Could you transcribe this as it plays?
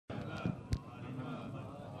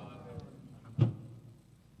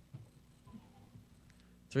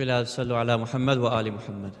Three loud sallu ala Muhammad wa ali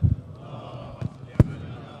Muhammad.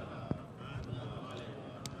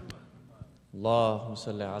 Allahumma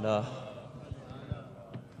salli ala.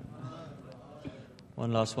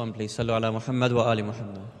 One last one, please. Sallu ala Muhammad wa ali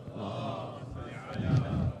Muhammad.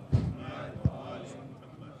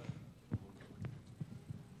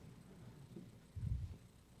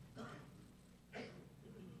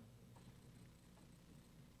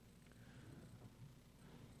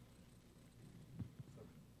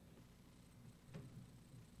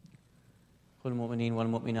 قل المؤمنين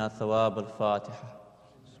والمؤمنات ثواب الفاتحة.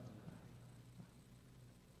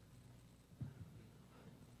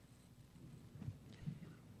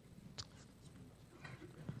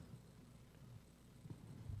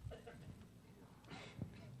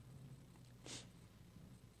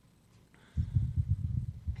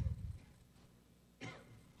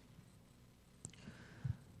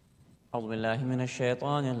 أعوذ بالله من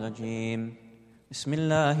الشيطان الرجيم. بسم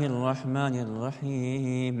الله الرحمن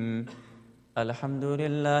الرحيم. الحمد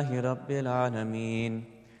لله رب العالمين.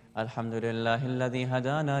 الحمد لله الذي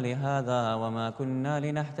هدانا لهذا وما كنا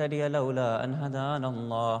لنهتدي لولا أن هدانا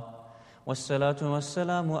الله. والصلاة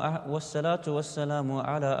والسلام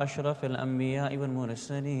على أشرف الأنبياء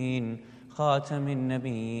والمرسلين خاتم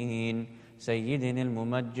النبيين سيدنا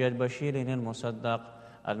الممجد بشير المصدق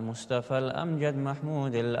المصطفى الأمجد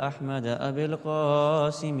محمود الأحمد أبي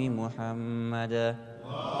القاسم محمد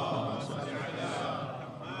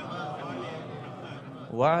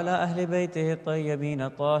وعلى أهل بيته الطيبين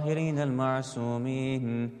الطاهرين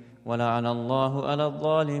المعصومين. ولعن الله على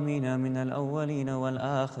الظالمين من الأولين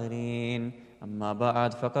والآخرين. أما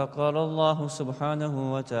بعد، فقد قال الله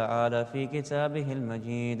سبحانه وتعالى في كتابه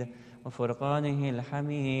المجيد وفرقانه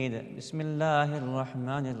الحميد. بسم الله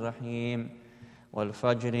الرحمن الرحيم.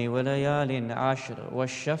 والفجر وليال عشر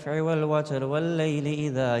والشفع والوتر والليل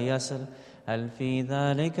إذا يسر هل في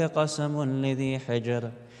ذلك قسم لذي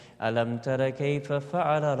حجر ألم تر كيف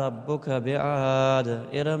فعل ربك بعاد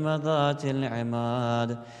إرم ذات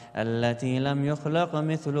العماد التي لم يخلق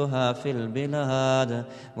مثلها في البلاد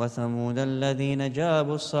وثمود الذين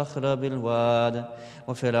جابوا الصخر بالواد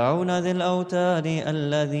وفرعون ذي الأوتاد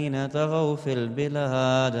الذين طغوا في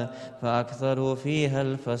البلاد فأكثروا فيها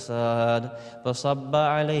الفساد فصب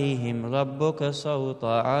عليهم ربك صوت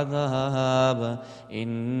عذاب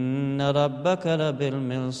إن ربك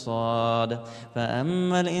لبالمرصاد.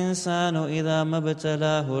 فأما الإنسان إذا ما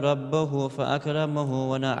ابتلاه ربه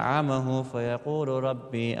فأكرمه ونعمه فيقول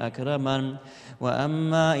ربي أكرمن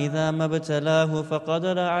وأما إذا ما ابتلاه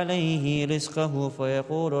فقدر عليه رزقه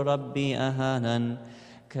فيقول ربي أهانن.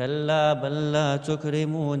 كلا بل لا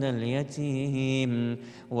تكرمون اليتيم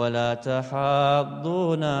ولا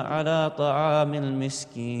تحاضون على طعام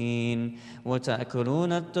المسكين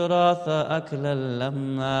وتأكلون التراث أكلا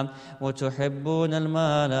لما وتحبون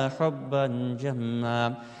المال حبا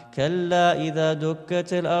جما. كلا إذا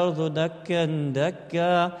دكت الأرض دكا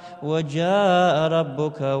دكا وجاء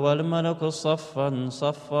ربك والملك صفا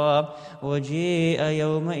صفا وجيء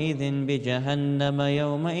يومئذ بجهنم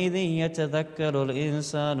يومئذ يتذكر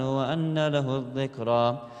الإنسان وأنى له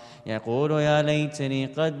الذكرى يقول يا ليتني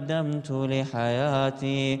قدمت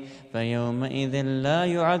لحياتي فيومئذ لا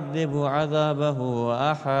يعذب عذابه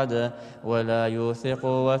أحد ولا يوثق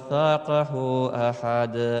وثاقه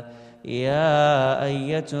أحد. يا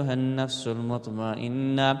أيتها النفس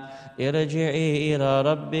المطمئنة ارجعي إلى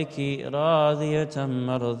ربك راضية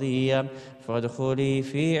مرضية فادخلي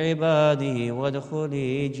في عبادي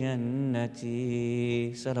وادخلي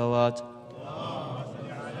جنتي. صلوات.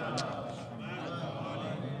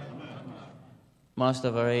 Master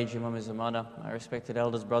of our age, Imam Zamana, my respected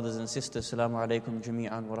elders, brothers and sisters, Assalamu alaikum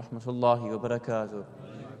jami'an wa rahmatullahi wa barakatuh.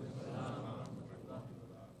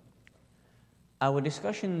 Our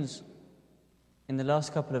discussions in the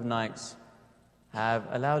last couple of nights have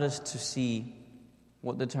allowed us to see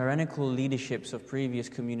what the tyrannical leaderships of previous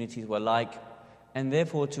communities were like, and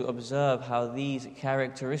therefore to observe how these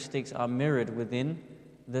characteristics are mirrored within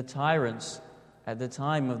the tyrants at the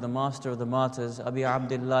time of the master of the martyrs, Abi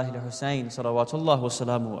Abdullah al-Hussein, salawatullah wa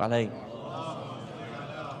salamu alayhi.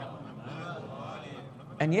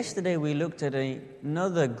 And yesterday we looked at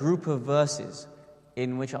another group of verses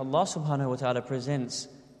in which Allah subhanahu wa ta'ala presents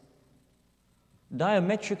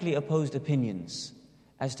diametrically opposed opinions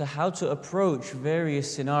as to how to approach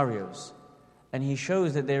various scenarios. And He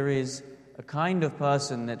shows that there is a kind of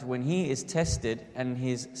person that when he is tested and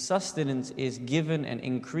his sustenance is given and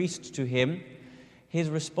increased to him, his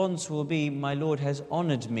response will be, my Lord has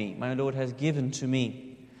honored me, my Lord has given to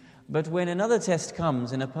me. But when another test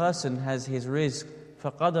comes and a person has his rizq,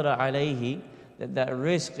 فَقَدْرَ عَلَيْهِ, that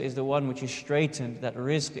rizq is the one which is straightened, that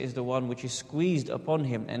rizq is the one which is squeezed upon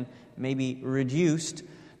him and maybe reduced,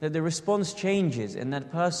 that the response changes and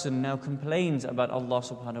that person now complains about Allah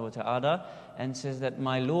subhanahu wa ta'ala and says that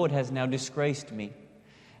my Lord has now disgraced me.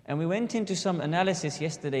 And we went into some analysis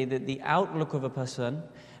yesterday that the outlook of a person,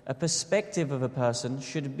 a perspective of a person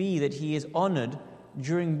should be that he is honored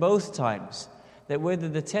during both times. That whether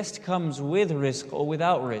the test comes with rizq or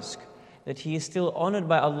without rizq, that he is still honored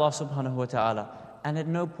by Allah subhanahu wa ta'ala. And at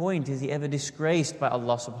no point is he ever disgraced by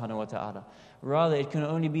Allah subhanahu wa ta'ala. Rather, it can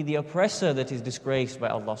only be the oppressor that is disgraced by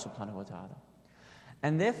Allah subhanahu wa ta'ala.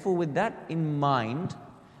 And therefore, with that in mind,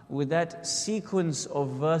 with that sequence of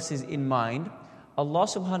verses in mind, Allah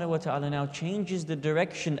subhanahu wa ta'ala now changes the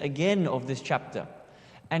direction again of this chapter.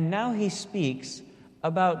 And now He speaks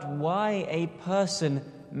about why a person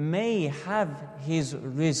may have his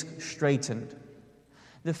rizq straightened.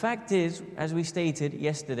 The fact is, as we stated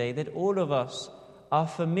yesterday, that all of us are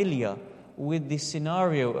familiar with this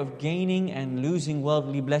scenario of gaining and losing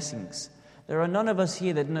worldly blessings. There are none of us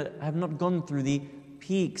here that have not gone through the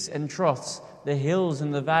peaks and troughs, the hills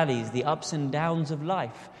and the valleys, the ups and downs of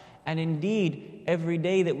life. And indeed, every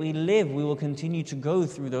day that we live, we will continue to go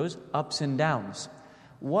through those ups and downs.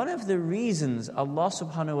 One of the reasons Allah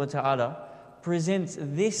subhanahu wa ta'ala presents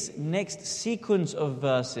this next sequence of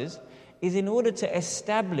verses is in order to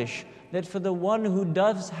establish that for the one who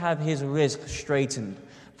does have his rizq straightened,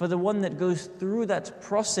 for the one that goes through that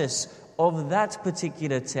process of that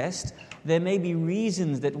particular test, there may be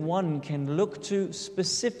reasons that one can look to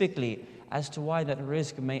specifically as to why that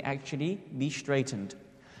rizq may actually be straightened.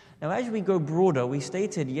 Now, as we go broader, we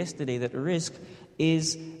stated yesterday that rizq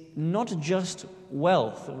is not just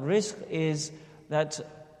wealth. Rizq is that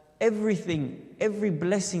everything, every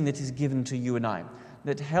blessing that is given to you and I,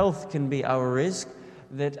 that health can be our rizq,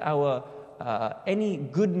 that our any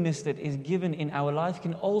goodness that is given in our life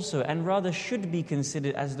can also, and rather should be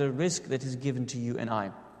considered as the rizq that is given to you and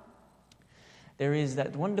I. There is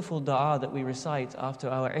that wonderful dua that we recite after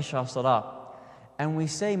our Isha Salah, and we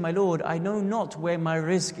say, my Lord, I know not where my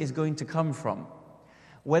rizq is going to come from.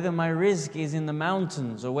 Whether my rizq is in the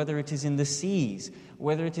mountains, or whether it is in the seas,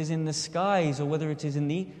 whether it is in the skies, or whether it is in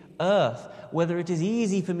the earth, whether it is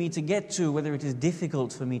easy for me to get to, whether it is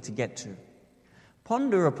difficult for me to get to.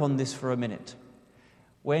 Ponder upon this for a minute.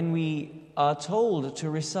 When we are told to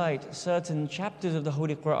recite certain chapters of the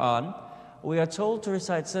Holy Quran, we are told to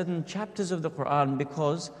recite certain chapters of the Quran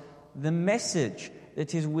because the message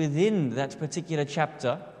that is within that particular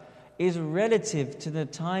chapter is relative to the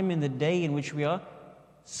time in the day in which we are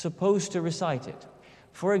supposed to recite it.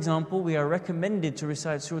 For example, we are recommended to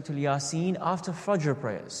recite Surah Al-Yasin after Fajr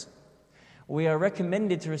prayers. We are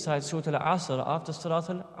recommended to recite Surah Al-Asr after Salat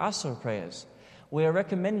Al-Asr prayers. We are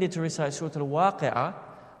recommended to recite Surah Al-Waqi'ah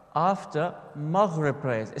after Maghrib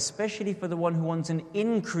prayers, especially for the one who wants an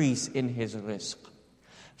increase in his rizq.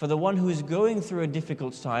 For the one who is going through a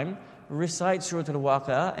difficult time, recite Surah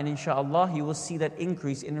Al-Waqi'ah and inshallah you will see that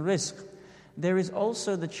increase in rizq. There is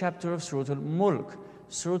also the chapter of Surah Al-Mulk.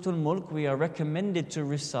 Surah Al-Mulk we are recommended to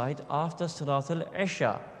recite after Salat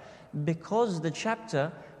Al-Isha because the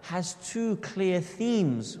chapter has two clear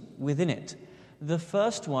themes within it. The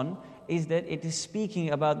first one is that it is speaking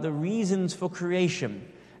about the reasons for creation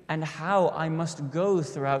and how I must go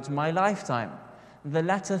throughout my lifetime. The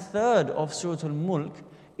latter third of Surah Al-Mulk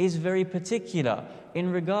is very particular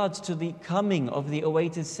in regards to the coming of the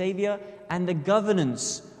awaited Savior and the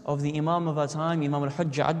governance of the Imam of our time, Imam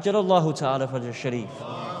al-Hujjah, Ajjalallahu ta'ala Fajr Sharif.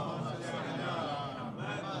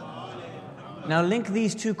 Now link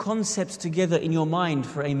these two concepts together in your mind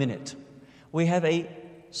for a minute. We have a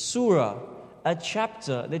surah, a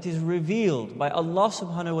chapter that is revealed by Allah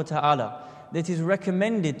subhanahu wa ta'ala that is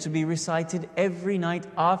recommended to be recited every night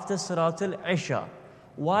after Salat al-Isha.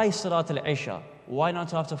 Why Salat al-Isha? Why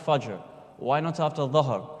not after Fajr? Why not after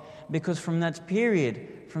Dhuhr? Because from that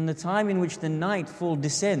period, from the time in which the nightfall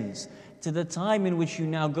descends to the time in which you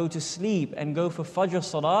now go to sleep and go for Fajr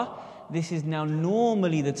Salah, this is now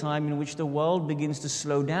normally the time in which the world begins to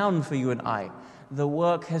slow down for you and I. The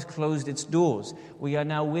work has closed its doors. We are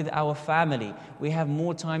now with our family. We have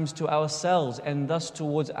more times to ourselves and thus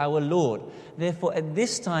towards our Lord. Therefore, at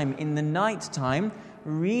this time, in the night time,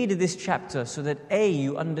 read this chapter so that A,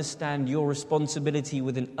 you understand your responsibility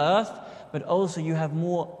within earth, but also you have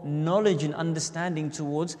more knowledge and understanding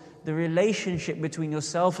towards the relationship between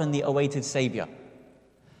yourself and the awaited Savior.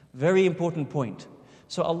 Very important point.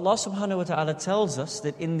 So Allah subhanahu wa ta'ala tells us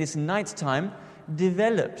that in this night time,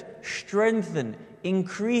 develop, strengthen,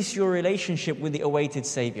 increase your relationship with the awaited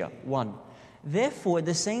Savior. One. Therefore, at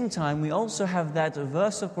the same time, we also have that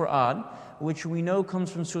verse of Quran, which we know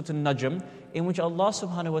comes from Surah An-Najm, in which Allah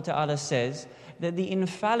subhanahu wa ta'ala says that the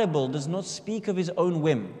infallible does not speak of his own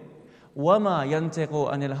whim. وَمَا يَنْتِقُ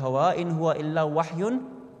عَنِ الْهَوَىٰ إِنْ هُوَ إِلَّا وَحْيٌ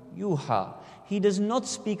يُوحَىٰ. He does not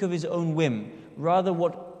speak of his own whim. Rather,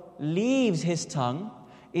 what leaves his tongue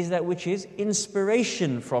is that which is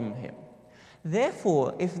inspiration from him.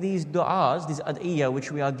 Therefore, if these du'as, these ad'iyah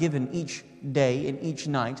which we are given each day and each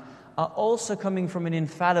night, are also coming from an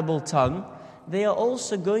infallible tongue, they are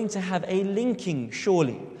also going to have a linking,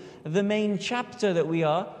 surely. The main chapter that we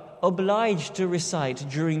are obliged to recite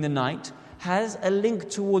during the night has a link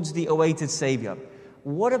towards the awaited Savior.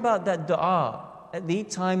 What about that dua at the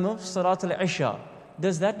time of Salat al-Isha?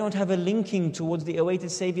 Does that not have a linking towards the awaited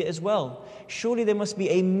Savior as well? Surely there must be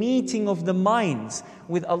a meeting of the minds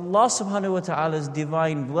with Allah subhanahu wa ta'ala's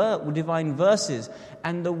divine verses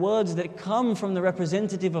and the words that come from the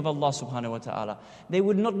representative of Allah subhanahu wa ta'ala. There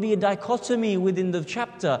would not be a dichotomy within the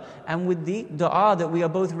chapter and with the dua that we are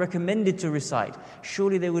both recommended to recite.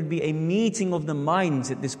 Surely there would be a meeting of the minds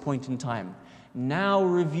at this point in time. Now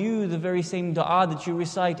review the very same dua that you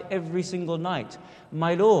recite every single night.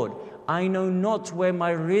 My Lord, I know not where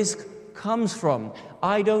my rizq comes from.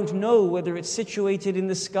 I don't know whether it's situated in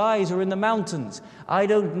the skies or in the mountains. I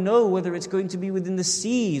don't know whether it's going to be within the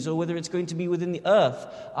seas or whether it's going to be within the earth.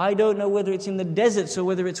 I don't know whether it's in the deserts or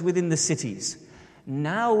whether it's within the cities.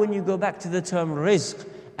 Now when you go back to the term rizq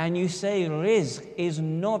and you say rizq is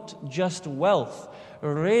not just wealth,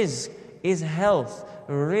 rizq is health,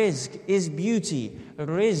 rizq is beauty,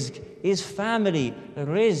 rizq is family,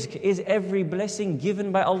 rizq is every blessing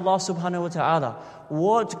given by Allah subhanahu wa ta'ala.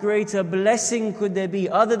 What greater blessing could there be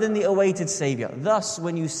other than the awaited Savior? Thus,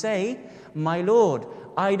 when you say, my Lord,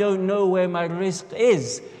 I don't know where my rizq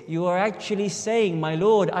is, you are actually saying, my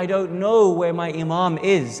Lord, I don't know where my Imam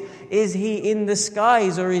is. Is he in the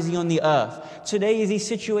skies or is he on the earth? Today, is he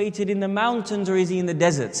situated in the mountains or is he in the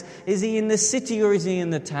deserts? Is he in the city or is he in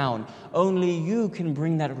the town? Only you can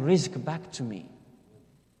bring that rizq back to me.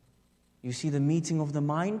 You see the meeting of the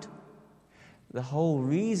mind? The whole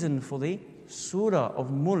reason for the surah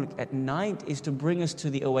of Mulk at night is to bring us to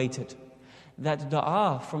the awaited. That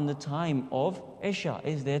dua from the time of Isha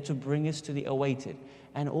is there to bring us to the awaited.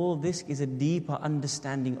 And all this is a deeper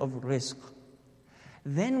understanding of rizq.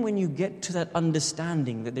 Then when you get to that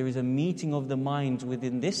understanding that there is a meeting of the minds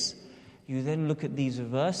within this, you then look at these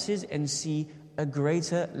verses and see a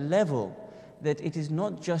greater level. That it is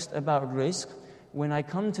not just about rizq. When I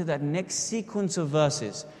come to that next sequence of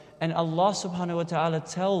verses, and Allah subhanahu wa ta'ala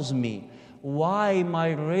tells me why my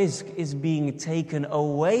rizq is being taken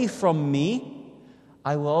away from me,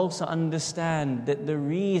 I will also understand that the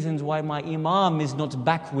reasons why my Imam is not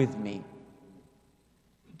back with me.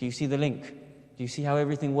 Do you see the link? Do you see how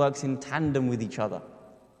everything works in tandem with each other?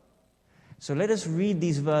 So let us read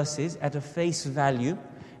these verses at a face value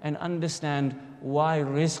and understand why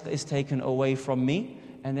rizq is taken away from me.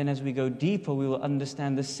 And then as we go deeper, we will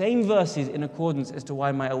understand the same verses in accordance as to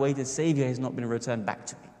why my awaited Savior has not been returned back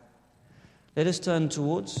to me. Let us turn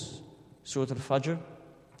towards Surah al-Fajr.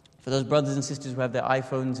 For those brothers and sisters who have their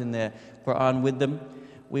iPhones and their Quran with them,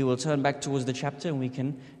 we will turn back towards the chapter and we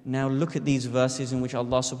can now look at these verses in which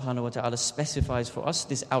Allah subhanahu wa ta'ala specifies for us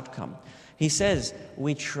this outcome. He says,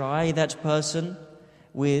 we try that person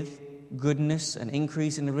with goodness and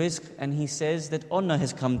increase in rizq, and he says that honor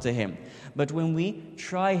has come to him. But when we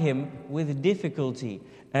try him with difficulty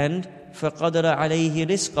and فَقَدَرَ عَلَيْهِ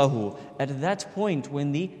رِزْقَهُ, at that point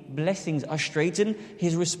when the blessings are straightened,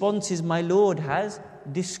 his response is, my Lord has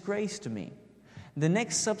disgraced me. The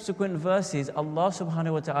next subsequent verses, Allah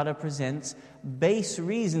subhanahu wa ta'ala presents base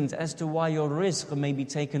reasons as to why your rizq may be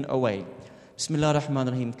taken away. Bismillah ar-Rahman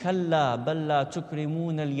ar-Rahim. كَلَّا بَلْ لَا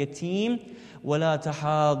تُكْرِمُونَ الْيَتِيمِ وَلَا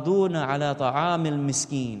تَحَاضُونَ عَلَى طَعَامِ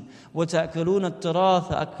الْمِسْكِينِ وَتَأْكُلُونَ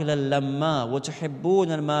التُّرَاثَ أَكْلًا لَمًّا وَتُحِبُّونَ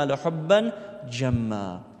الْمَالَ حُبًّا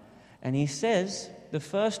جَمًّا. And he says, the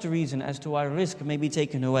first reason as to why rizq may be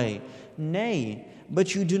taken away, nay,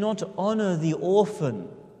 but you do not honor the orphan,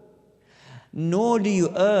 nor do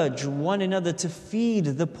you urge one another to feed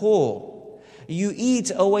the poor. You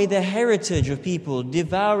eat away the heritage of people,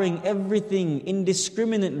 devouring everything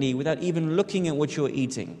indiscriminately without even looking at what you're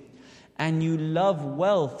eating. And you love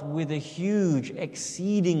wealth with a huge,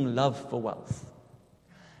 exceeding love for wealth.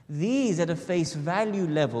 These, at a face value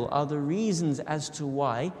level, are the reasons as to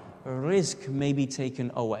why rizq may be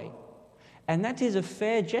taken away. And that is a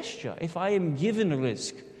fair gesture. If I am given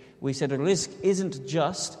rizq, we said a rizq isn't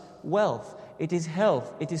just wealth. It is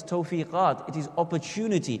health, it is tawfiqat, it is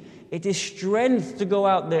opportunity, it is strength to go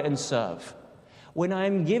out there and serve. When I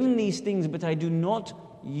am given these things but I do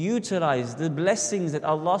not utilize the blessings that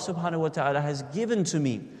Allah subhanahu wa ta'ala has given to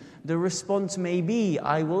me, the response may be,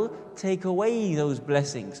 I will take away those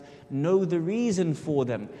blessings. Know the reason for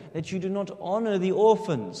them, that you do not honor the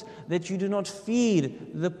orphans, that you do not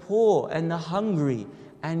feed the poor and the hungry,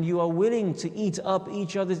 and you are willing to eat up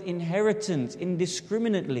each other's inheritance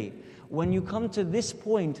indiscriminately. When you come to this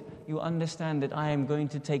point, you understand that I am going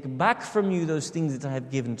to take back from you those things that I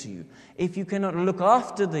have given to you. If you cannot look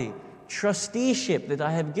after the trusteeship that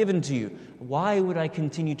I have given to you, why would I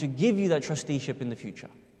continue to give you that trusteeship in the future?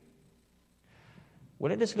 Well,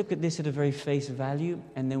 let us look at this at a very face value,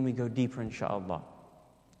 and then we go deeper, inshaAllah.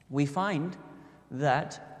 We find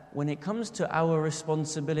that when it comes to our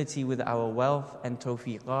responsibility with our wealth and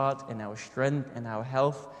tawfiqat and our strength and our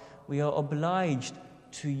health, we are obliged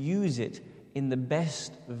to use it in the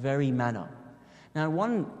best very manner. Now,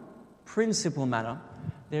 one principal manner,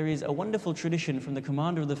 there is a wonderful tradition from the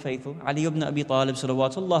commander of the faithful, Ali ibn Abi Talib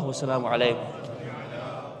salawatullah wa salamu alayhi,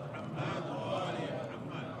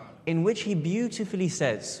 in which he beautifully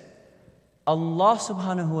says, Allah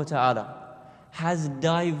subhanahu wa ta'ala has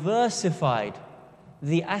diversified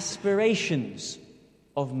the aspirations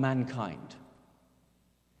of mankind.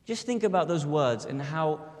 Just think about those words and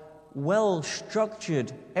how well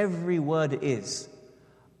structured every word is.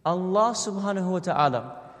 Allah subhanahu wa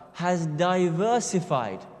ta'ala has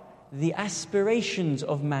diversified the aspirations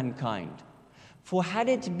of mankind. For had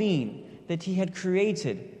it been that He had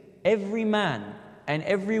created every man and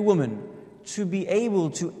every woman to be able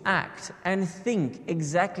to act and think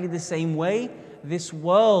exactly the same way, this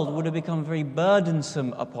world would have become very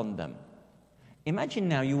burdensome upon them. Imagine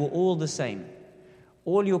now you were all the same.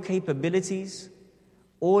 All your capabilities,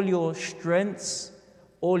 all your strengths,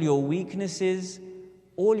 all your weaknesses,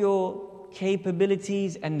 all your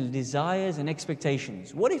capabilities and desires and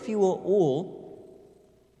expectations. What if you were all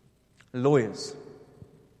lawyers?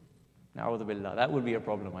 Na'udhu billah, that would be a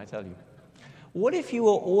problem, I tell you. What if you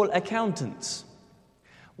were all accountants?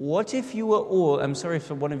 What if you were all, I'm sorry if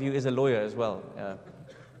one of you is a lawyer as well.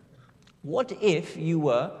 What if you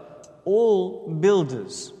were all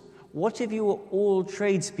builders? What if you were all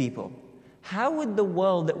tradespeople? How would the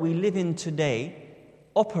world that we live in today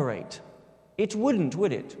operate? It wouldn't,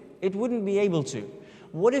 would it? It wouldn't be able to.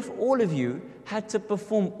 What if all of you had to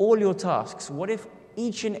perform all your tasks? What if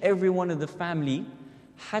each and every one of the family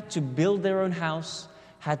had to build their own house,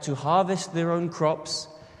 had to harvest their own crops,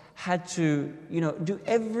 had to, do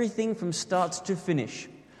everything from start to finish?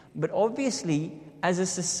 But obviously, as a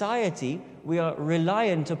society, we are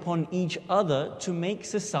reliant upon each other to make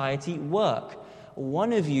society work.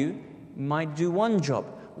 One of you might do one job,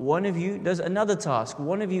 one of you does another task,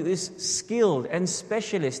 one of you is skilled and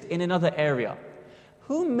specialist in another area.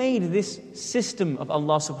 Who made this system of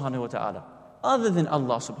Allah subhanahu wa ta'ala? Other than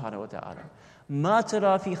Allah subhanahu wa ta'ala. مَا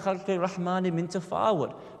تَرَى فِي خَلْقِ الرَّحْمَنِ مِنْ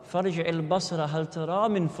تَفَاوُتٍ فَارْجِعِ الْبَصَرَ هَلْ تَرَى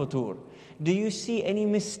مِنْ فُتُورٍ. Do you see any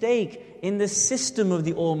mistake in the system of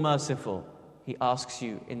the All-Merciful? He asks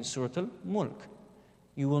you in Surah Al-Mulk.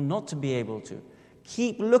 You will not be able to.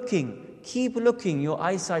 Keep looking. Your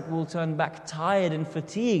eyesight will turn back tired and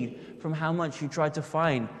fatigued from how much you try to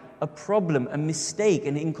find a problem, a mistake,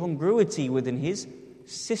 an incongruity within His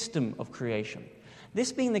system of creation.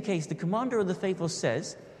 This being the case, the commander of the faithful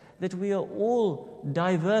says that we are all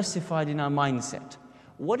diversified in our mindset.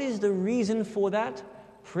 What is the reason for that?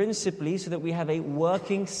 Principally so that we have a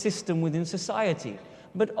working system within society,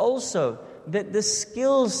 but also that the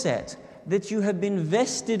skill set that you have been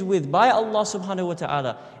vested with by Allah subhanahu wa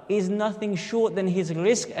ta'ala is nothing short than His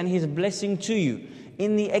rizq and His blessing to you,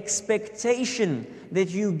 in the expectation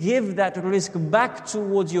that you give that rizq back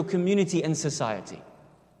towards your community and society.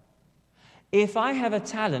 If I have a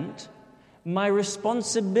talent, my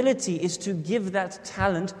responsibility is to give that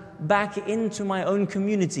talent back into my own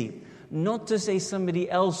community, not to say somebody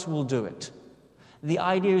else will do it. The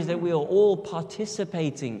idea is that we are all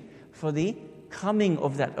participating for the coming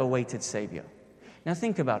of that awaited Savior. Now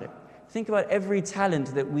think about it. Think about every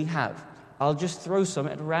talent that we have. I'll just throw some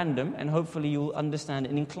at random and hopefully you'll understand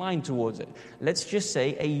and incline towards it. Let's just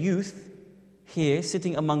say a youth here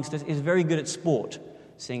sitting amongst us is very good at sport.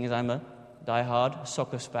 Seeing as I'm a die-hard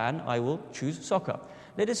soccer fan, I will choose soccer.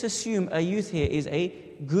 Let us assume a youth here is a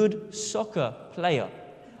good soccer player.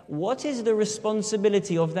 What is the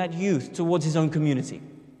responsibility of that youth towards his own community?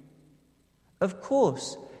 Of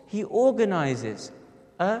course, he organizes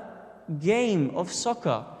a game of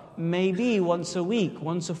soccer, maybe once a week,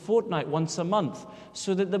 once a fortnight, once a month,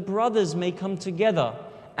 so that the brothers may come together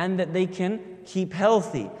and that they can keep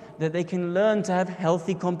healthy, that they can learn to have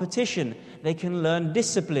healthy competition, they can learn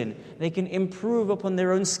discipline, they can improve upon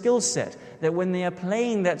their own skill set, that when they are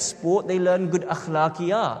playing that sport, they learn good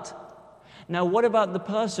akhlaqiyat. Now, what about the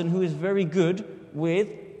person who is very good with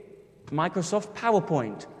Microsoft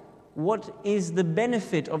PowerPoint? What is the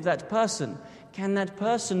benefit of that person? Can that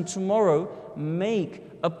person tomorrow make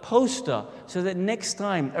a poster so that next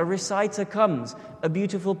time a reciter comes, a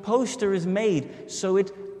beautiful poster is made so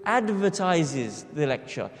it advertises the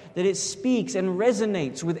lecture, that it speaks and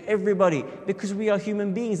resonates with everybody, because we are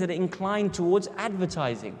human beings that are inclined towards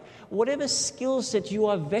advertising. Whatever skill set you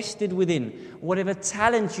are vested within, whatever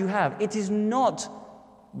talent you have, it is not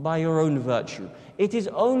by your own virtue. It is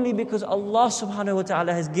only because Allah subhanahu wa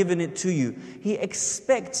ta'ala has given it to you. He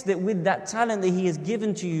expects that with that talent that He has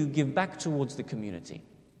given to you, give back towards the community.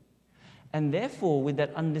 And therefore, with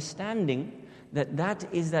that understanding that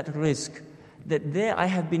that is that risk, that there I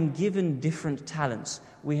have been given different talents.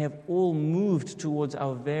 We have all moved towards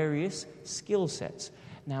our various skill sets.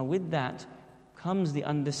 Now with that comes the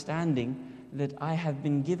understanding that I have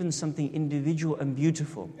been given something individual and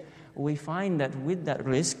beautiful. We find that with that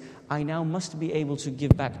risk, I now must be able to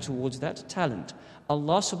give back towards that talent.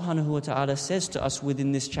 Allah subhanahu wa ta'ala says to us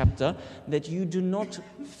within this chapter that you do not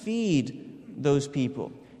feed those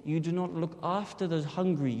people. You do not look after those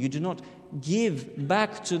hungry. You do not give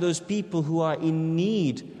back to those people who are in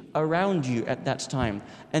need around you at that time.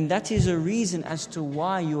 And that is a reason as to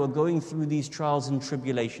why you are going through these trials and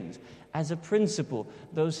tribulations. As a principle,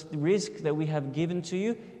 those risks that we have given to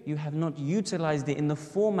you, you have not utilized it in the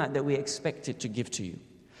format that we expected to give to you.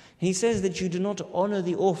 He says that you do not honor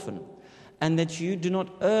the orphan, and that you do not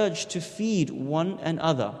urge to feed one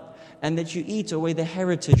another, and that you eat away the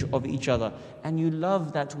heritage of each other, and you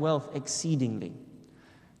love that wealth exceedingly.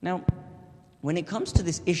 Now, when it comes to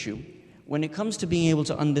this issue, when it comes to being able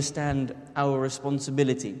to understand our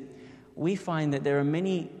responsibility, we find that there are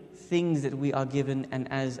many things that we are given,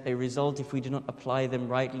 and as a result, if we do not apply them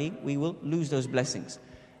rightly, we will lose those blessings.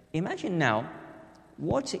 Imagine now,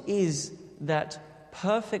 what is that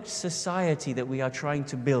perfect society that we are trying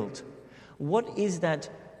to build? What is that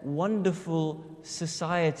wonderful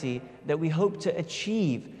society that we hope to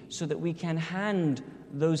achieve so that we can hand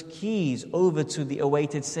those keys over to the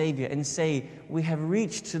awaited Savior and say, we have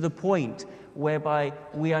reached to the point whereby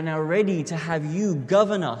we are now ready to have you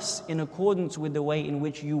govern us in accordance with the way in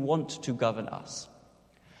which you want to govern us.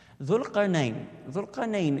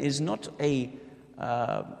 Dhul-Qarnayn is not a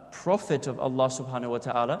prophet of Allah subhanahu wa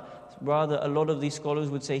ta'ala. Rather, a lot of these scholars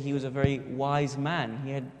would say he was a very wise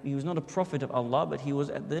man. He was not a prophet of Allah, but he was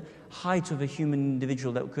at the height of a human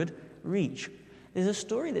individual that could reach. There's a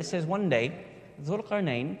story that says one day,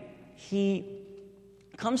 Dhul-Qarnayn, he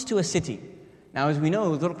comes to a city. Now, as we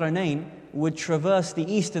know, Dhul-Qarnayn would traverse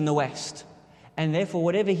the east and the west. And therefore,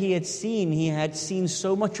 whatever he had seen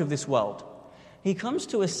so much of this world. He comes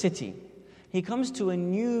to a city. He comes to a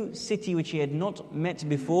new city which he had not met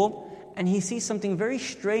before, and he sees something very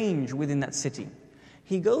strange within that city.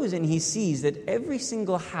 He goes and he sees that every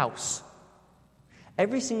single house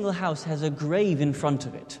has a grave in front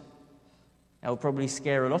of it. That would probably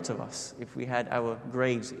scare a lot of us if we had our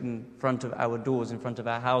graves in front of our doors, in front of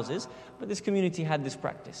our houses, but this community had this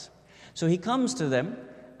practice. So he comes to them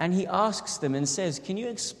and he asks them and says, can you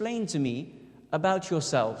explain to me about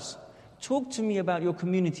yourselves? Talk to me about your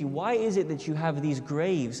community. Why is it that you have these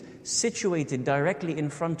graves situated directly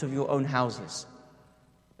in front of your own houses?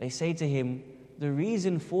 They say to him, the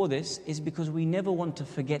reason for this is because we never want to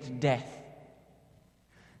forget death.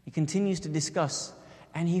 He continues to discuss,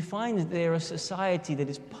 and he finds there a society that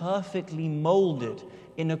is perfectly molded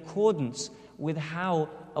in accordance with how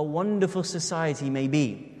a wonderful society may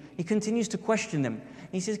be. He continues to question them.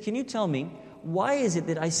 He says, can you tell me, why is it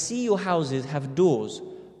that I see your houses have doors,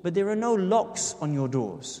 but there are no locks on your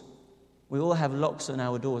doors? We all have locks on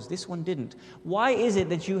our doors. This one didn't. Why is it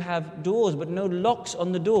that you have doors but no locks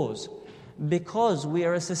on the doors? Because we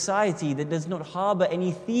are a society that does not harbor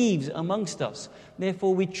any thieves amongst us.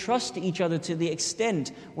 Therefore, we trust each other to the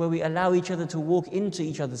extent where we allow each other to walk into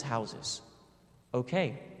each other's houses.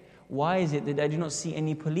 Okay. Why is it that I do not see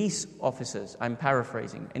any police officers, I'm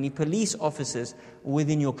paraphrasing, any police officers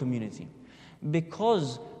within your community?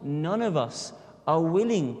 Because none of us are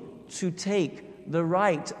willing to take the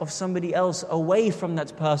right of somebody else away from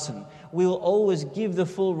that person. We will always give the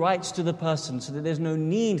full rights to the person so that there's no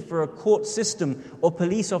need for a court system or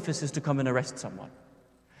police officers to come and arrest someone.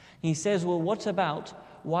 He says, well, what about,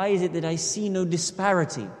 why is it that I see no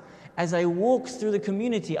disparity? As I walk through the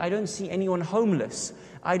community, I don't see anyone homeless.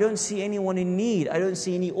 I don't see anyone in need. I don't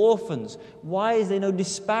see any orphans. Why is there no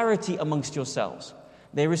disparity amongst yourselves?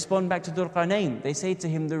 They respond back to Thaqlain. They say to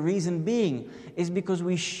him, the reason being is because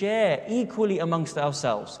we share equally amongst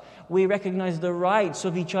ourselves. We recognize the rights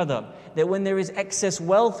of each other, that when there is excess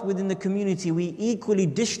wealth within the community, we equally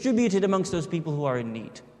distribute it amongst those people who are in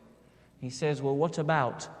need. He says, well, what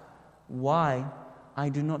about why I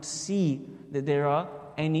do not see that there are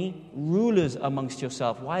any rulers amongst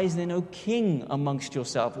yourself? Why is there no king amongst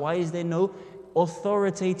yourself? Why is there no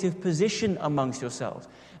authoritative position amongst yourselves?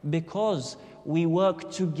 Because we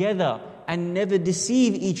work together and never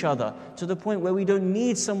deceive each other to the point where we don't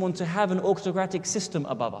need someone to have an autocratic system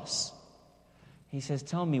above us. He says,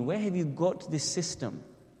 tell me, where have you got this system?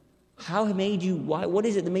 What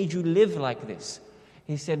is it that made you live like this?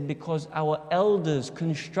 He said, because our elders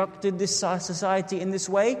constructed this society in this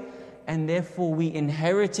way, and therefore we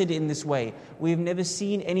inherited in this way. We've never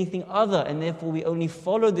seen anything other, and therefore we only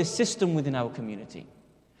follow this system within our community.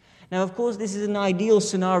 Now, of course, this is an ideal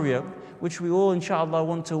scenario which we all, inshallah,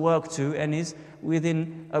 want to work to and is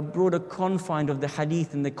within a broader confine of the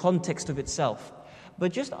hadith and the context of itself.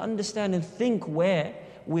 But just understand and think where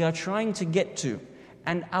we are trying to get to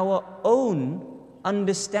and our own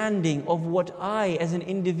understanding of what I, as an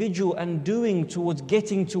individual, am doing towards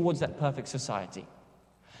getting towards that perfect society.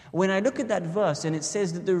 When I look at that verse and it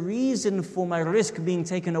says that the reason for my rizq being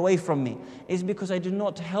taken away from me is because I do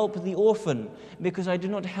not help the orphan, because I do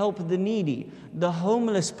not help the needy, the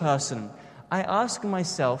homeless person, I ask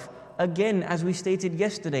myself, again, as we stated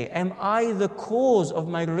yesterday, am I the cause of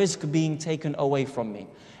my rizq being taken away from me?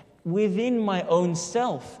 Within my own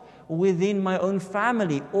self, within my own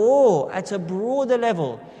family, or at a broader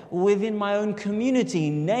level, within my own community,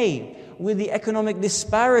 nay, with the economic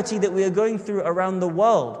disparity that we are going through around the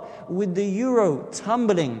world, with the euro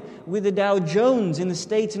tumbling, with the Dow Jones in the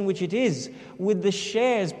state in which it is, with the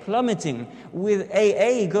shares plummeting, with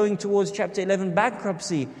AA going towards Chapter 11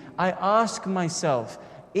 bankruptcy, I ask myself,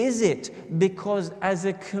 is it because as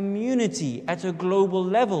a community, at a global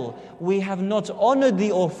level, we have not honored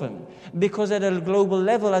the orphan? Because at a global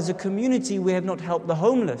level, as a community, we have not helped the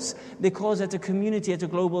homeless? Because at a community, at a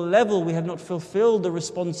global level, we have not fulfilled the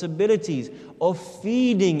responsibilities of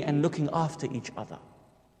feeding and looking after each other?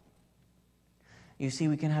 You see,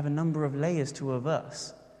 we can have a number of layers to a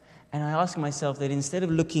verse. And I ask myself that instead of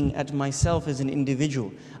looking at myself as an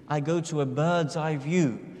individual, I go to a bird's eye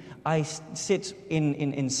view. I sit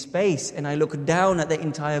in space and I look down at the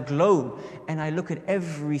entire globe and I look at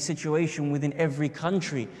every situation within every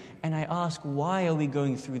country and I ask, why are we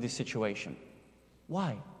going through this situation?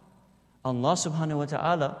 Why? Allah subhanahu wa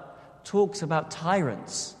ta'ala talks about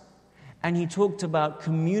tyrants and He talked about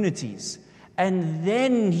communities and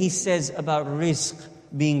then He says about rizq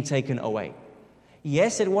being taken away.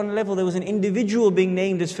 Yes, at one level there was an individual being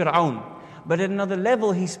named as Fir'aun, but at another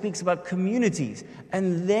level, he speaks about communities.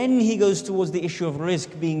 And then he goes towards the issue of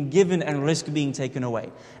rizq being given and rizq being taken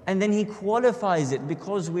away. And then he qualifies it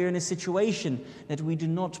because we're in a situation that we do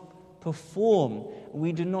not perform,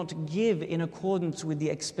 we do not give in accordance with the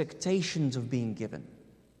expectations of being given.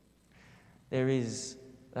 There is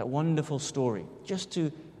that wonderful story, just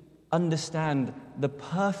to understand the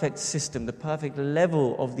perfect system, the perfect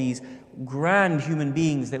level of these grand human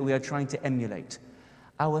beings that we are trying to emulate.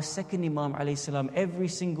 Our second Imam ﷺ every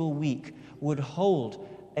single week would hold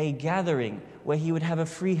a gathering where he would have a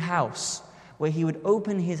free house, where he would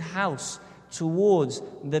open his house towards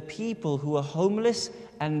the people who were homeless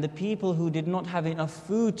and the people who did not have enough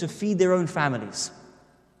food to feed their own families.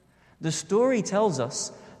 The story tells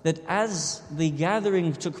us that as the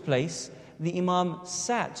gathering took place, the Imam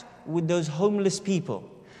sat with those homeless people.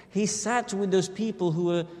 He sat with those people who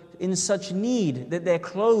were in such need that their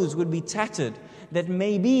clothes would be tattered, that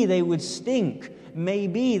maybe they would stink,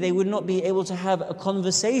 maybe they would not be able to have a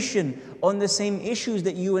conversation on the same issues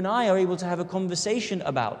that you and I are able to have a conversation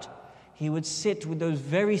about. He would sit with those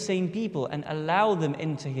very same people and allow them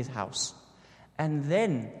into his house. And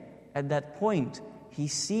then, at that point, he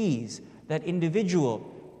sees that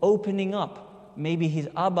individual opening up maybe his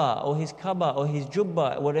abba or his kaba or his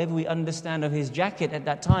jubba, whatever we understand of his jacket at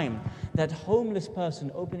that time, that homeless person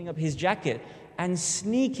opening up his jacket and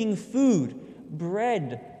sneaking food,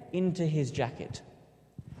 bread, into his jacket.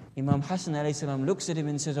 Imam Hassan ﷺ looks at him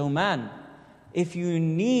and says, "Oh man, if you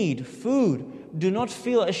need food, do not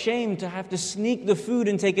feel ashamed to have to sneak the food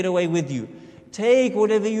and take it away with you. Take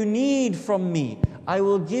whatever you need from me. I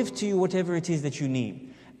will give to you whatever it is that you need."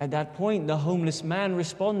 At that point, the homeless man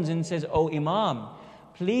responds and says, "Oh Imam,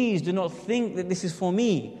 please do not think that this is for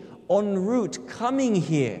me. En route coming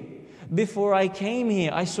here, before I came here,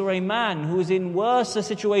 I saw a man who was in worse a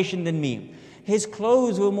situation than me. His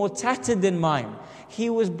clothes were more tattered than mine. He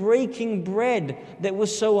was breaking bread that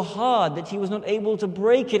was so hard that he was not able to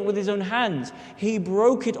break it with his own hands. He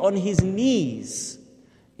broke it on his knees.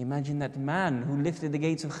 Imagine that man who lifted the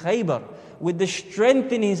gates of Khaybar with the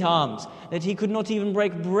strength in his arms that he could not even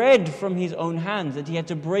break bread from his own hands, that he had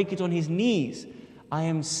to break it on his knees. I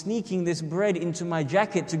am sneaking this bread into my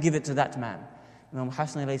jacket to give it to that man. Imam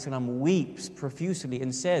Hassan alayhi salam weeps profusely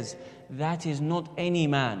and says, that is not any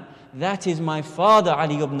man. That is my father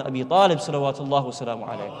Ali ibn Abi Talib salawatullahu salamu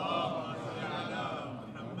alayhi.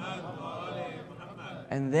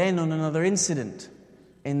 And then on another incident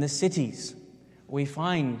in the cities, we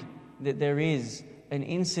find that there is an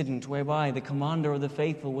incident whereby the commander of the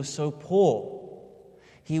faithful was so poor.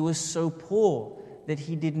 He was so poor that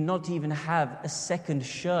he did not even have a second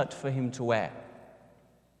shirt for him to wear.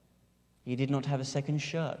 He did not have a second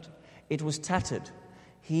shirt. It was tattered.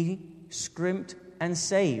 He scrimped and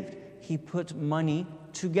saved. He put money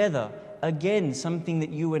together. Again, something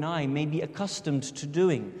that you and I may be accustomed to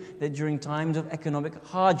doing, that during times of economic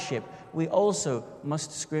hardship, we also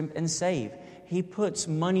must scrimp and save. He puts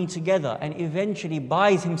money together and eventually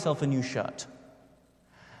buys himself a new shirt.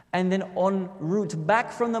 And then en route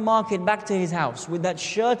back from the market, back to his house, with that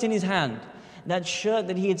shirt in his hand, that shirt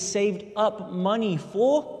that he had saved up money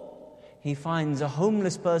for, he finds a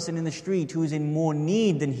homeless person in the street who is in more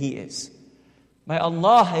need than he is. By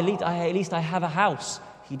Allah, at least I have a house.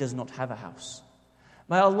 He does not have a house.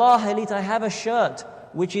 By Allah, at least I have a shirt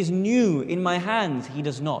which is new in my hands. He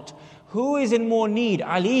does not. Who is in more need,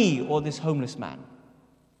 Ali or this homeless man?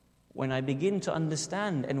 When I begin to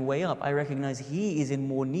understand and weigh up, I recognize he is in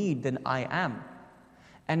more need than I am.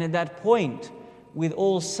 And at that point, with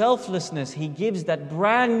all selflessness, he gives that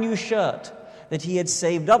brand new shirt that he had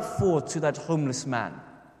saved up for to that homeless man.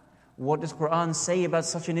 What does Quran say about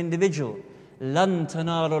such an individual? لَن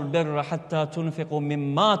تَنَالُوا الْبِرَّ حَتَّى تُنْفِقُوا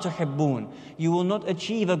مِمَّا تُحِبُّونَ. You will not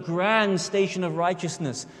achieve a grand station of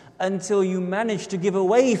righteousness until you manage to give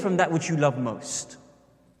away from that which you love most.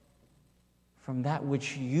 From that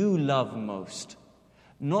which you love most.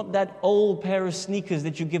 Not that old pair of sneakers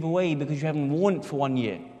that you give away because you haven't worn it for 1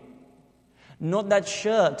 year. Not that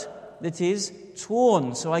shirt that is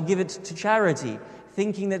torn, so I give it to charity,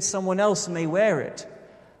 thinking that someone else may wear it.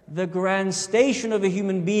 The grand station of a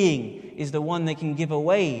human being is the one that can give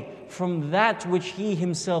away from that which he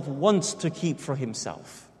himself wants to keep for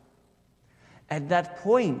himself. At that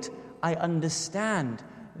point, I understand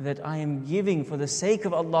that I am giving for the sake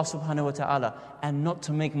of Allah subhanahu wa ta'ala and not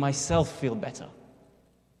to make myself feel better.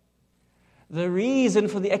 The reason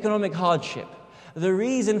for the economic hardship, the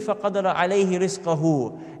reason فَقَدَرَ عَلَيْهِ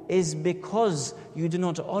رِزْقَهُ is because you do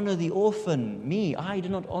not honor the orphan. Me, I do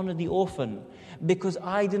not honor the orphan. Because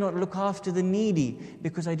I do not look after the needy.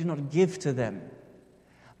 Because I do not give to them.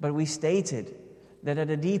 But we stated that at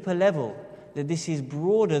a deeper level, that this is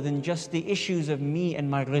broader than just the issues of me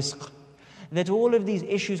and my rizq. That all of these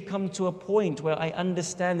issues come to a point where I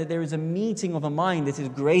understand that there is a meeting of a mind that is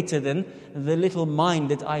greater than the little mind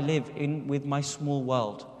that I live in with my small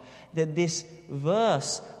world. That this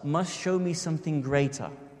verse must show me something greater.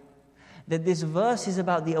 That this verse is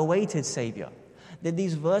about the awaited Savior. That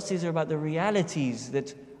these verses are about the realities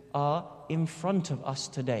that are in front of us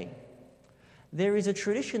today. There is a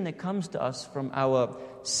tradition that comes to us from our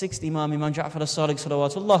sixth Imam, Imam Jaffer Ladak,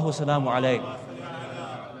 salawatullah wa salamu alayhi,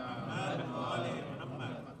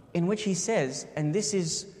 in which he says, and this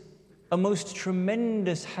is a most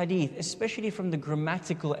tremendous hadith, especially from the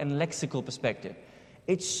grammatical and lexical perspective.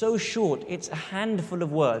 It's so short, it's a handful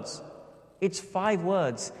of words. It's 5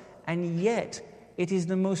 words, and yet it is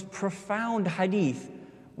the most profound hadith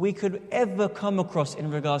we could ever come across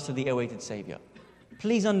in regards to the awaited Savior.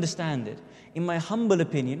 Please understand it. In my humble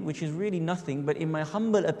opinion, which is really nothing, but in my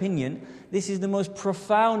humble opinion, this is the most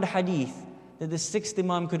profound hadith that the sixth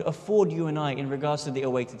Imam could afford you and I in regards to the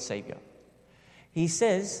awaited Savior. He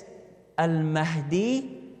says,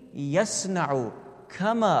 Al-Mahdi yasna'u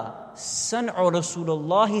kama san'u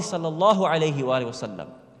Rasulullahi sallallahu alayhi wa sallam.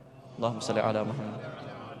 Allahumma salli ala Muhammad.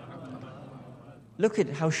 Look at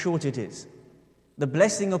how short it is. The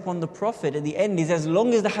blessing upon the Prophet at the end is as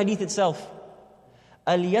long as the hadith itself.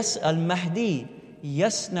 Al-Mahdi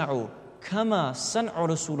yasna'u kama san'u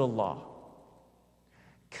Rasulullah.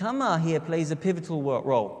 Kama here plays a pivotal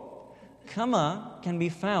role. Kama can be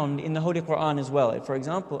found in the Holy Quran as well. For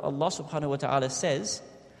example, Allah subhanahu wa ta'ala says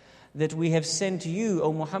that we have sent you,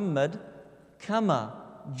 O Muhammad, kama,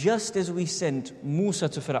 just as we sent Musa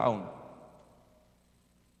to Fir'aun.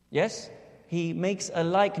 Yes? He makes a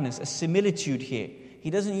likeness, a similitude here. He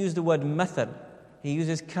doesn't use the word mathal. He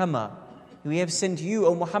uses kama. We have sent you,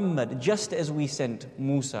 O Muhammad, just as we sent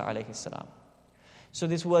Musa alayhi salam. So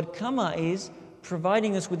this word kama is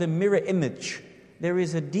providing us with a mirror image. There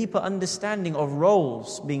is a deeper understanding of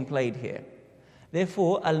roles being played here.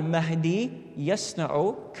 Therefore, Al-Mahdi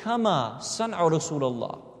yasna'u kama san'u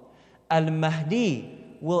Rasulullah.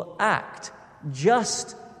 Al-Mahdi will act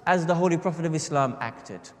just as the Holy Prophet of Islam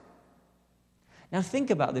acted. Now think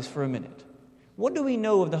about this for a minute. What do we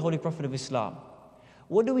know of the Holy Prophet of Islam?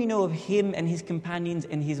 What do we know of him and his companions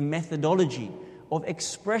and his methodology of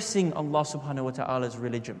expressing Allah subhanahu wa ta'ala's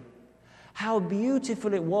religion? How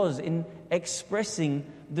beautiful it was in expressing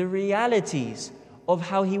the realities of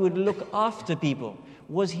how he would look after people.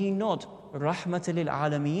 Was he not rahmatan lil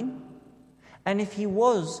alameen? And if he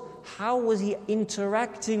was, how was he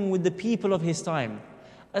interacting with the people of his time?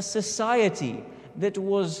 A society that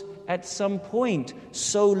was at some point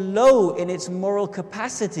so low in its moral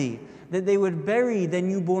capacity that they would bury their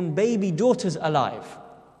newborn baby daughters alive.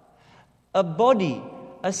 A body,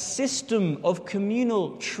 a system of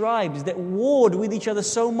communal tribes that warred with each other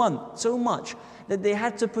so much that they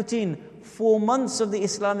had to put in 4 months of the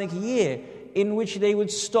Islamic year in which they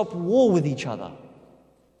would stop war with each other.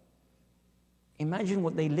 Imagine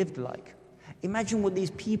what they lived like. Imagine what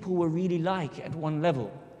these people were really like at one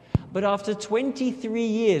level. But after 23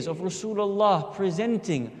 years of Rasulullah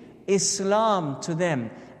presenting Islam to them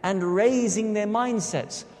and raising their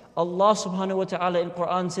mindsets, Allah subhanahu wa ta'ala in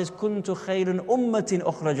Quran says, "Kuntu khayrun ummatin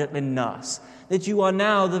ukhrajat lin-nas," that you are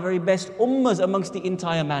now the very best ummahs amongst the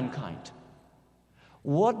entire mankind.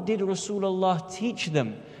 What did Rasulullah teach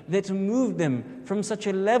them that moved them from such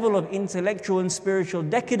a level of intellectual and spiritual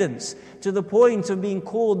decadence to the point of being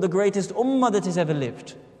called the greatest ummah that has ever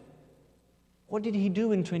lived? What did he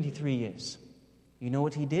do in 23 years? You know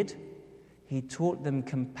what he did? He taught them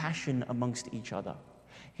compassion amongst each other.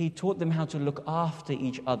 He taught them how to look after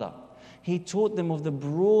each other. He taught them of the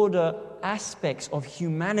broader aspects of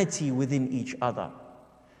humanity within each other.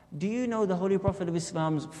 Do you know the Holy Prophet of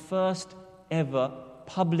Islam's first ever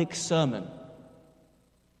public sermon?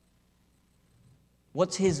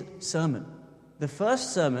 What's his sermon? The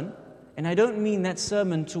first sermon, and I don't mean that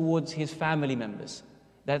sermon towards his family members.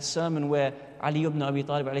 That sermon where Ali ibn Abi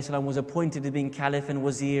Talib alayhi salam was appointed to being caliph and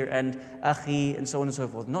wazir and akhi and so on and so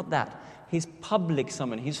forth. Not that. His public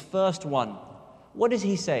sermon, his first one. What does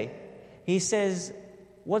he say? He says,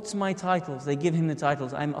 "What's my titles?" They give him the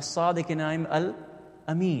titles. "I'm as-Sadiq and I'm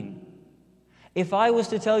al-Amin." If I was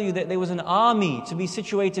to tell you that there was an army to be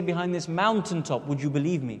situated behind this mountaintop, would you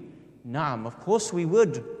believe me? Naam, of course we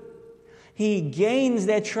would. He gains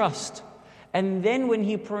their trust. And then when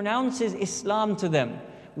he pronounces Islam to them,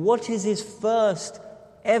 what is his first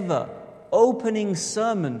ever opening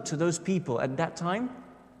sermon to those people at that time?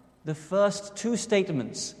 The first 2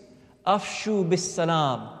 statements. Afshu bis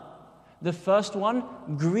salam. The first one,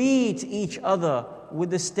 greet each other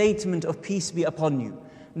with the statement of peace be upon you.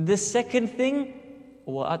 The second thing,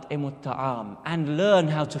 وَأَطْعِمُوا الطَّعَامِ, and learn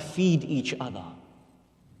how to feed each other.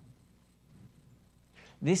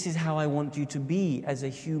 This is how I want you to be as a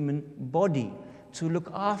human body, to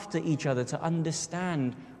look after each other, to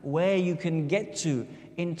understand where you can get to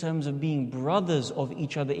in terms of being brothers of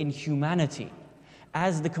each other in humanity.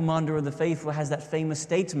 As the commander of the faithful has that famous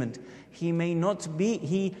statement, he may not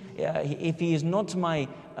be, if he is not my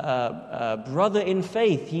brother in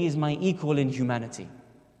faith, he is my equal in humanity.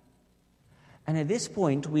 And at this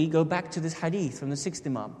point, we go back to this hadith from the 6th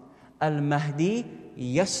Imam. Al-Mahdi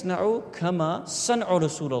yasna'u kama san'u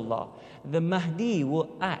Rasulullah. The Mahdi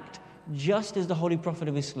will act just as the Holy Prophet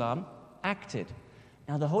of Islam acted.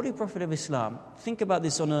 Now the Holy Prophet of Islam, think about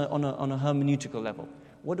this on a hermeneutical level.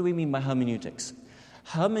 What do we mean by hermeneutics?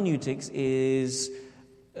 Hermeneutics is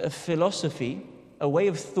a philosophy, a way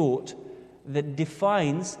of thought that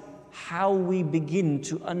defines how we begin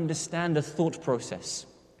to understand a thought process.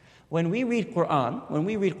 When we read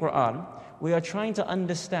Quran, we are trying to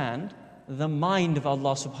understand the mind of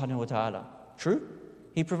Allah subhanahu wa ta'ala. True?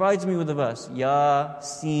 He provides me with a verse.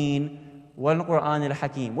 Yasin wal Quran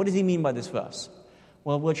al-Hakim. What does he mean by this verse?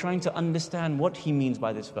 Well, we're trying to understand what he means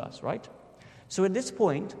by this verse, right? So at this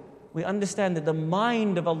point, we understand that the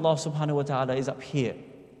mind of Allah subhanahu wa ta'ala is up here.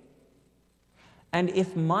 And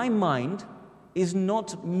if my mind is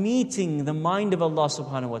not meeting the mind of Allah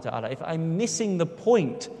subhanahu wa ta'ala, if I'm missing the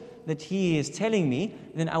point that He is telling me,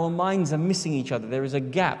 then our minds are missing each other. There is a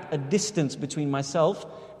gap, a distance between myself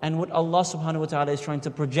and what Allah subhanahu wa ta'ala is trying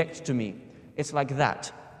to project to me. It's like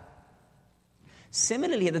that.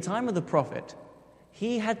 Similarly, at the time of the Prophet,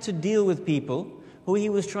 he had to deal with people who he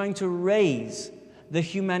was trying to raise the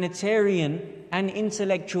humanitarian and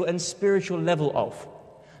intellectual and spiritual level of.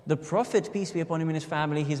 The Prophet, peace be upon him and his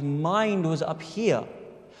family, his mind was up here.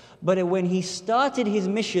 But when he started his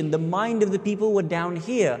mission, the mind of the people were down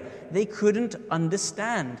here. They couldn't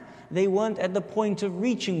understand. They weren't at the point of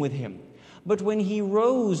reaching with him. But when he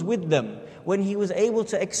rose with them, when he was able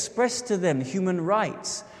to express to them human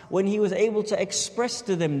rights, when he was able to express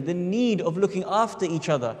to them the need of looking after each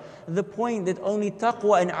other, the point that only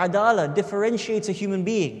taqwa and adala differentiates a human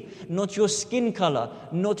being, not your skin color,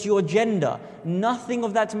 not your gender, nothing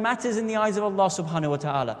of that matters in the eyes of Allah subhanahu wa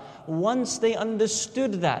ta'ala. Once they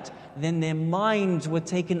understood that, then their minds were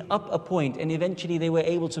taken up a point, and eventually they were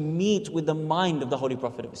able to meet with the mind of the Holy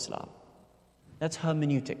Prophet of Islam. That's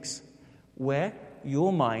hermeneutics, where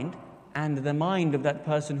your mind and the mind of that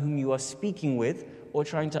person whom you are speaking with or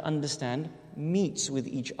trying to understand meets with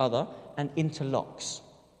each other and interlocks.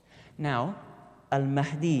 Now,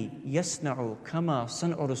 Al-Mahdi yasna'u kama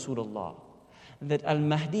san'u Rasulullah. That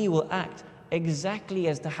Al-Mahdi will act exactly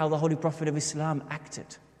as to how the Holy Prophet of Islam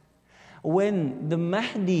acted. When the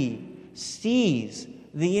Mahdi sees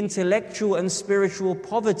the intellectual and spiritual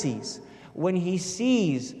poverties, when he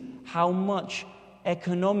sees how much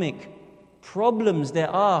economic problems there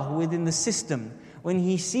are within the system, when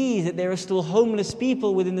he sees that there are still homeless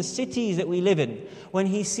people within the cities that we live in, when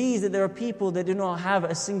he sees that there are people that do not have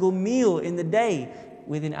a single meal in the day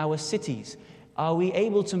within our cities, are we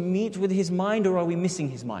able to meet with his mind, or are we missing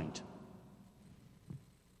his mind?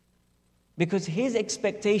 Because his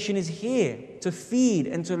expectation is here to feed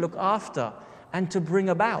and to look after and to bring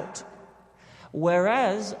about.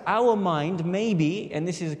 Whereas our mind may be, and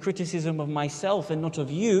this is a criticism of myself and not of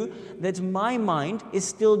you, that my mind is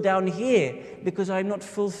still down here because I'm not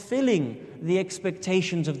fulfilling the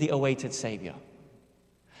expectations of the awaited Savior.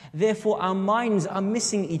 Therefore, our minds are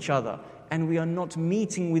missing each other and we are not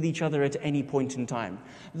meeting with each other at any point in time.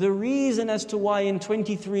 The reason as to why in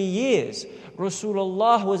 23 years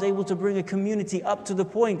Rasulullah was able to bring a community up to the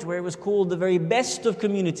point where it was called the very best of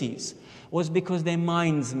communities was because their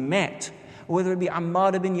minds met. Whether it be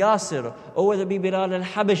Ammar ibn Yasir, or whether it be Bilal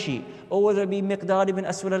al-Habashi, or whether it be Miqdad ibn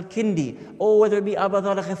Aswad al-Kindi, or whether it be Abu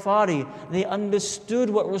Dhar al-Ghifari, they understood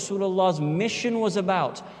what Rasulullah's mission was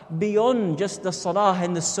about. Beyond just the salah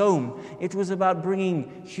and the sawm, it was about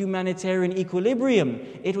bringing humanitarian equilibrium.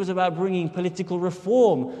 It was about bringing political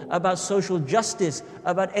reform, about social justice,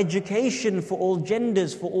 about education for all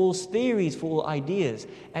genders, for all theories, for all ideas.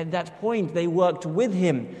 At that point, they worked with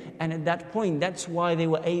him, and at that point, that's why they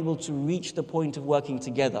were able to reach the point of working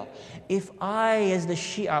together. If I, as the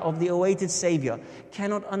Shia of the awaited Savior,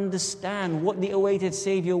 cannot understand what the awaited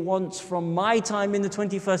Savior wants from my time in the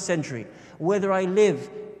 21st century, whether I live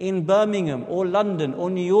in Birmingham or London or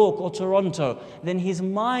New York or Toronto, then his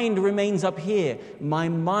mind remains up here, my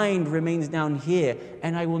mind remains down here,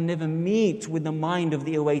 and I will never meet with the mind of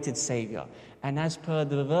the awaited Savior. And as per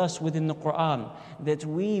the verse within the Quran, that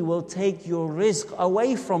we will take your rizq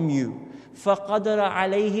away from you. فَقَدَرَ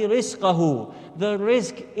عَلَيْهِ رِزْقَهُ. The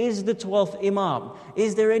rizq is the 12th Imam.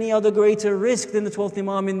 Is there any other greater rizq than the 12th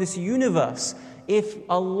Imam in this universe? If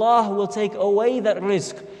Allah will take away that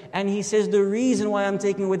rizq, and He says the reason why I'm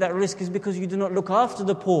taking away that rizq is because you do not look after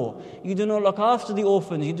the poor, you do not look after the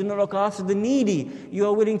orphans, you do not look after the needy, you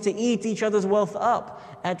are willing to eat each other's wealth up.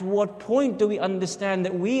 At what point do we understand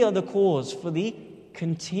that we are the cause for the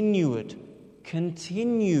continued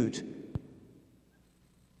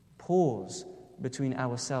pause between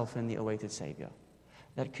ourselves and the awaited Savior?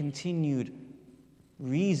 That continued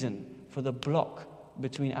reason for the block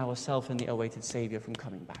between ourselves and the awaited Savior from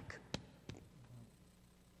coming back.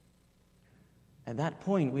 At that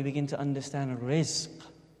point, we begin to understand rizq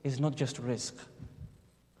is not just rizq.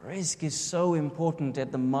 Rizq is so important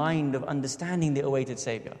at the mind of understanding the awaited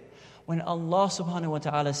Savior. When Allah subhanahu wa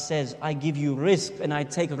ta'ala says, I give you rizq and I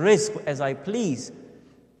take rizq as I please,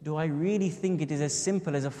 do I really think it is as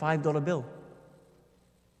simple as a $5 bill?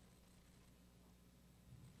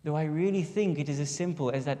 Do I really think it is as simple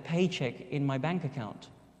as that paycheck in my bank account?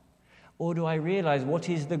 Or do I realize what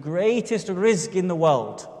is the greatest rizq in the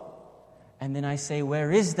world? And then I say,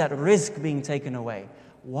 where is that rizq being taken away?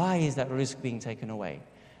 Why is that rizq being taken away?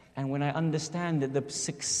 And when I understand that the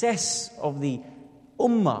success of the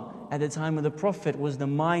ummah at the time of the Prophet was the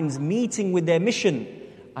minds meeting with their mission,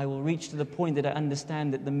 I will reach to the point that I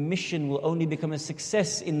understand that the mission will only become a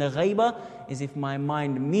success in the ghaibah is if my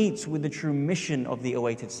mind meets with the true mission of the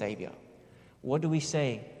awaited Savior. What do we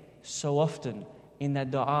say so often in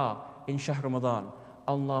that dua in Shahr Ramadan?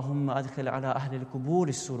 اللهم أدخل على أهل القبور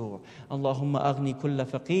السرور اللهم أغني كل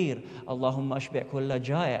فقير اللهم أشبع كل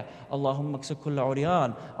جائع اللهم اكس كل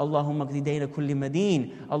عريان اللهم اقض دين كل مدين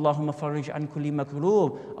اللهم فرج عن كل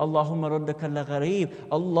مكروب اللهم رد كل غريب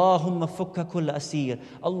اللهم فك كل أسير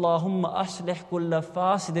اللهم أصلح كل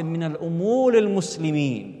فاسد من الأمور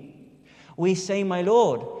المسلمين. We say, my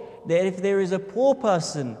Lord, that if there is a poor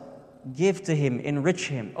person, give to him, enrich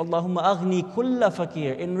him. Allahumma aghni kulla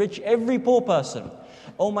fakir, enrich every poor person.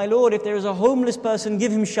 Oh my Lord, if there is a homeless person,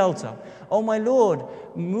 give him shelter. Oh my Lord,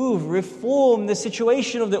 reform the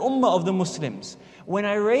situation of the ummah of the Muslims. When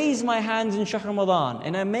I raise my hands in Shahr Ramadan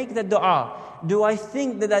and I make that dua, do I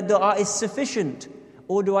think that that dua is sufficient?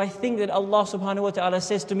 Or do I think that Allah subhanahu wa ta'ala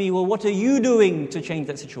says to me, well, what are you doing to change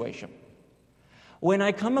that situation? When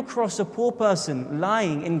I come across a poor person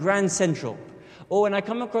lying in Grand Central, or when I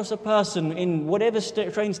come across a person in whatever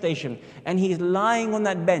train station and he's lying on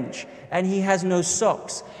that bench and he has no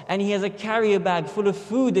socks and he has a carrier bag full of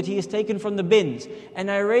food that he has taken from the bins,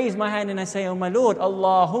 and I raise my hand and I say, oh my Lord,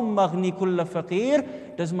 Allahumma aghni kulla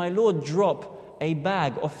faqir, does my Lord drop a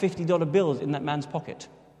bag of $50 bills in that man's pocket?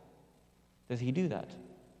 Does he do that?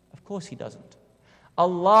 Of course he doesn't.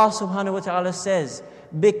 Allah subhanahu wa ta'ala says,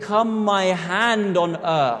 become my hand on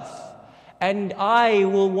earth, and I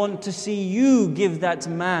will want to see you give that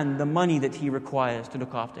man the money that he requires to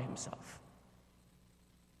look after himself.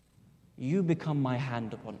 You become my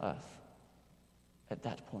hand upon earth at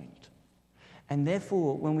that point. And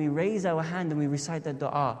therefore, when we raise our hand and we recite that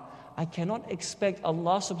dua, I cannot expect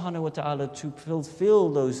Allah subhanahu wa ta'ala to fulfill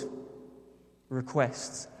those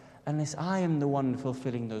requests unless I am the one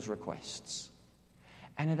fulfilling those requests.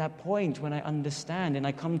 And at that point, when I understand and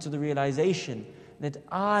I come to the realization that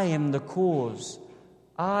I am the cause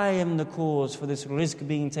for this rizq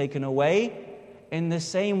being taken away, in the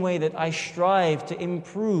same way that I strive to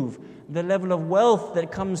improve the level of wealth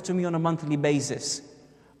that comes to me on a monthly basis,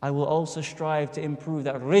 I will also strive to improve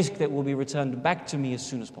that rizq that will be returned back to me as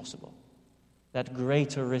soon as possible. That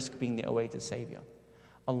greater rizq being the awaited Savior.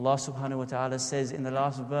 Allah subhanahu wa ta'ala says in the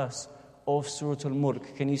last verse of Surah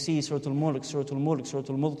Al-Mulk, can you see Surah Al-Mulk, Surah Al-Mulk, Surah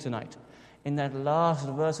Al-Mulk tonight? In that last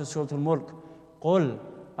verse of Surah Al-Mulk, قُلْ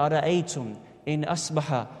أَرَأَيْتُمْ إِنْ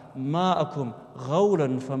أَصْبَحَ مَاءَكُمْ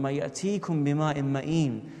غَوْلًا فَمَا يَأْتِيكُمْ بِمَاءٍ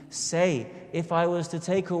مَئِينٍ. Say, if I was to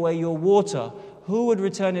take away your water, who would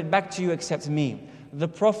return it back to you except me? The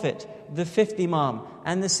Prophet, the 5th Imam,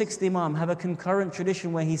 and the 6th Imam have a concurrent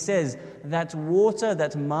tradition where he says that water,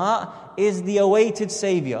 that ma, is the awaited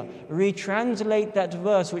Savior. Retranslate that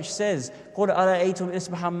verse which says, قُلْ أَرَأَيْتُمْ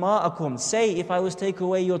إِصْبَحَ مَاءَكُمْ. Say, if I was to take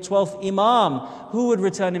away your 12th Imam, who would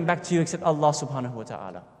return him back to you except Allah subhanahu wa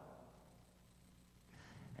ta'ala?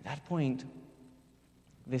 At that point,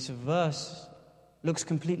 this verse looks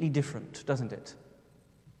completely different, doesn't it?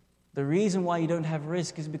 The reason why you don't have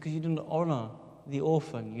rizq is because you don't honor the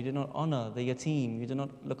orphan, you do not honor the yatim, you do not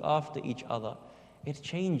look after each other. It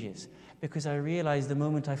changes because I realize the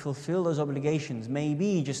moment I fulfill those obligations,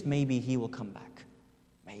 maybe, just maybe, he will come back.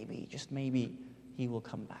 Maybe, just maybe, he will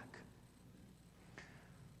come back.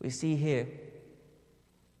 We see here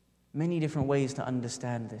many different ways to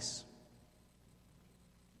understand this.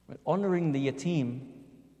 But honoring the yatim,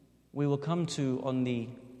 we will come to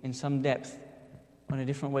in some depth on a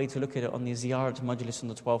different way to look at it on the ziyarat majlis on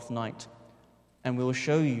the 12th night. And we will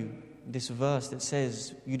show you this verse that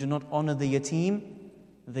says, you do not honor the yatim.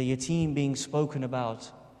 The yatim being spoken about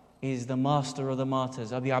is the master of the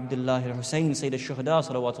martyrs, Abi Abdullah al-Husayn, Sayyid al-Shuhada,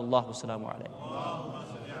 salawatullah wa salamu alayhi.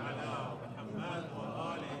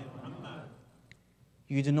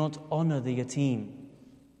 You do not honor the yatim,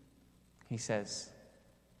 he says.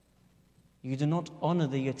 You do not honor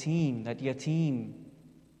the yatim, that yatim.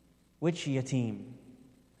 Which yatim?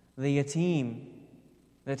 The yatim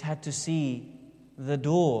that had to see the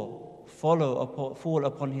door fall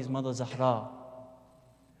upon his mother Zahra.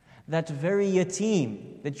 That very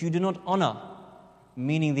yatim that you do not honor,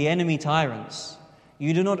 meaning the enemy tyrants.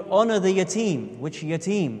 You do not honor the yatim. Which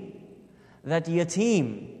yatim? That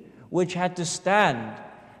yatim which had to stand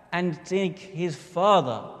and take his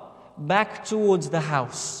father back towards the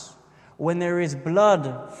house when there is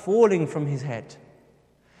blood falling from his head.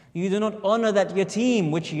 You do not honor that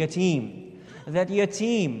yatim. Which yatim? That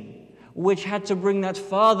yatim which had to bring that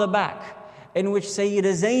father back, in which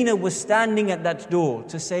Sayyida Zainab was standing at that door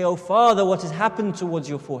to say, "Oh father, what has happened towards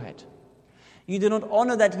your forehead?" You do not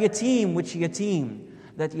honor that yatim. Which yatim?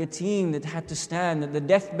 That yatim that had to stand at the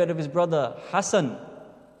deathbed of his brother Hassan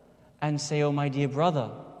and say, "Oh my dear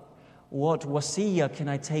brother, what wasiyah can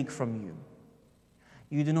I take from you?"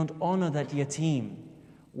 You do not honor that yatim.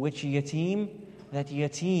 Which yatim? That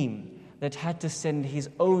yatim that had to send his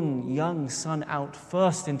own young son out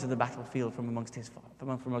first into the battlefield from amongst his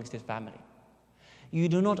family. You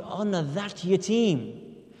do not honor that yatim.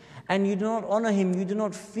 And you do not honor him, you do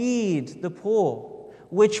not feed the poor.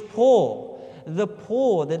 Which poor? The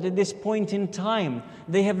poor that at this point in time,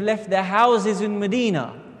 they have left their houses in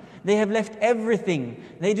Medina. They have left everything.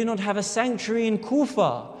 They do not have a sanctuary in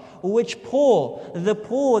Kufa. Which poor? The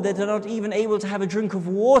poor that are not even able to have a drink of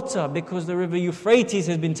water because the river Euphrates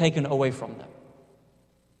has been taken away from them.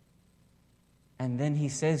 And then he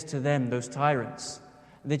says to them, those tyrants,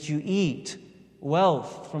 that you eat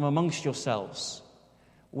wealth from amongst yourselves.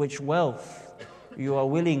 Which wealth? You are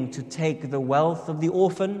willing to take the wealth of the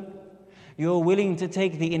orphan? You are willing to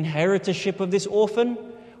take the inheritorship of this orphan?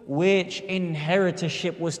 Which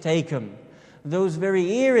inheritorship was taken? Those very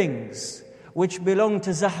earrings which belonged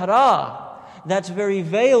to Zahra, that very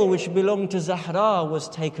veil which belonged to Zahra was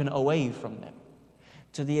taken away from them.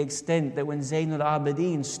 To the extent that when Zayn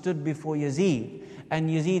al-Abidin stood before Yazid, and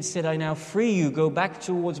Yazid said, I now free you, go back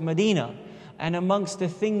towards Medina. And amongst the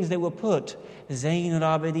things that were put, Zayn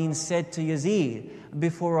al-Abidin said to Yazid,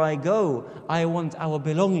 before I go, I want our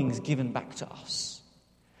belongings given back to us.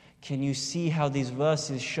 Can you see how these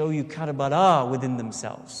verses show you Karbala within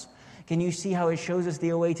themselves? Can you see how it shows us the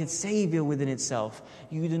awaited Savior within itself?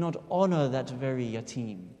 You do not honor that very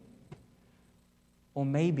yatim. Or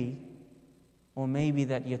maybe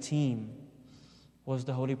that yatim was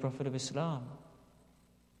the Holy Prophet of Islam.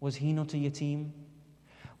 Was he not a yatim?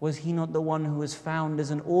 Was he not the one who was found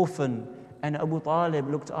as an orphan and Abu Talib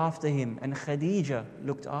looked after him and Khadija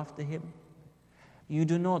looked after him? You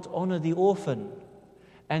do not honor the orphan.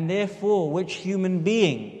 And therefore, which human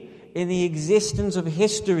being in the existence of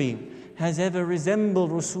history has ever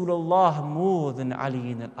resembled Rasulullah more than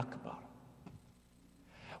Ali al-Akbar?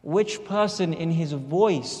 Which person in his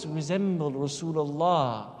voice resembled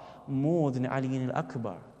Rasulullah more than Ali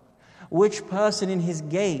al-Akbar? Which person in his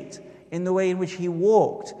gait, in the way in which he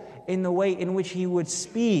walked, in the way in which he would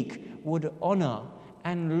speak, would honor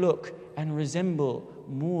and look and resemble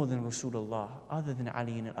more than Rasulullah, other than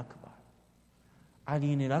Ali al-Akbar?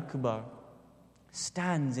 Ali al-Akbar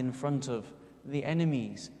stands in front of the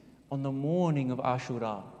enemies on the morning of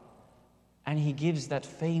Ashura, and he gives that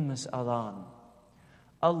famous adhan.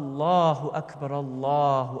 Allahu Akbar,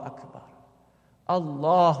 Allahu Akbar.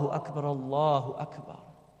 Allahu Akbar, Allahu Akbar.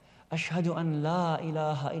 Ashhadu an la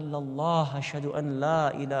ilaha illallah, ashhadu an la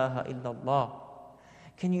ilaha illallah.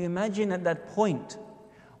 Can you imagine at that point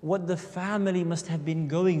what the family must have been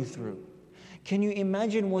going through? Can you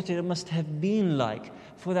imagine what it must have been like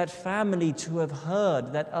for that family to have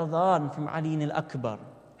heard that adhan from Ali al-Akbar?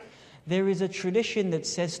 There is a tradition that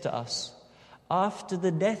says to us, after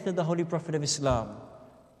the death of the Holy Prophet of Islam,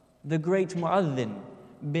 the great mu'adhin,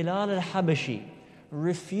 Bilal al-Habashi,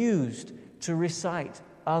 refused to recite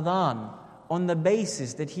adhan on the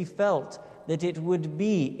basis that he felt that it would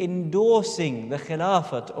be endorsing the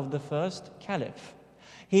khilafat of the first caliph.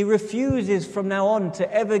 He refuses from now on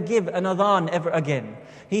to ever give an adhan ever again.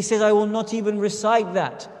 He says, I will not even recite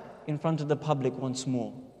that in front of the public once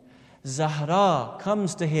more. Zahra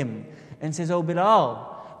comes to him and says, Oh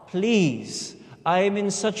Bilal, please, I am in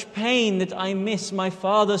such pain that I miss my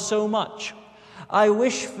father so much. I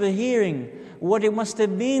wish for hearing what it must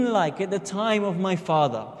have been like at the time of my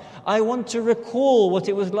father. I want to recall what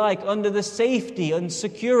it was like under the safety and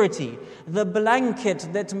security, the blanket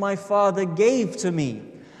that my father gave to me.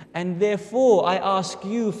 And therefore, I ask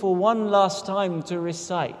you for one last time to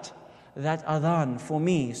recite that adhan for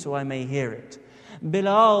me so I may hear it.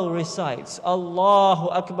 Bilal recites, Allahu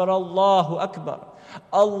Akbar, Allahu Akbar.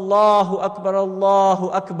 Allahu Akbar, Allahu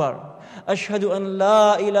Akbar. Ashhadu an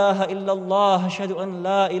la ilaha illallah, ashhadu an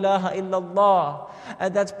la ilaha illallah.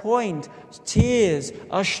 At that point, tears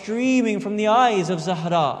are streaming from the eyes of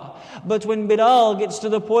Zahra. But when Bilal gets to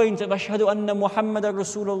the point of Ashhadu anna Muhammadan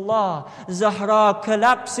Rasulullah, Zahra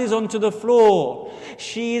collapses onto the floor.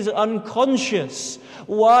 She is unconscious.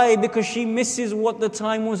 Why? Because she misses what the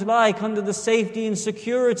time was like under the safety and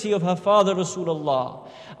security of her father Rasulullah.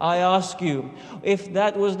 I ask you, if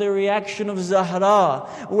that was the reaction of Zahra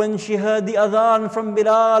when she heard the adhan from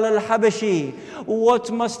Bilal al-Habashi, what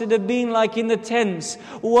must it have been like in the tents?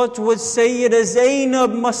 What was Sayyida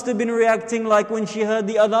Zainab must have been reacting like when she heard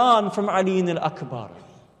the adhan from Ali al-Akbar?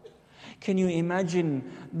 Can you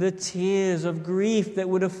imagine the tears of grief that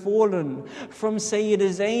would have fallen from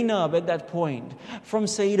Sayyida Zainab at that point, from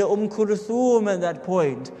Sayyida Kulthum at that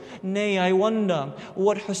point? Nay, I wonder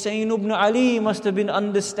what Hussein ibn Ali must have been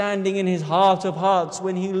understanding in his heart of hearts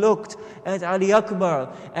when he looked at Ali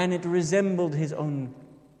Akbar and it resembled his own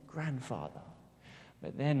grandfather.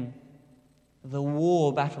 But then the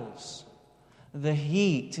war battles, the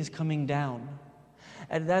heat is coming down.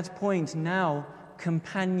 At that point now,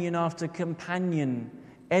 companion after companion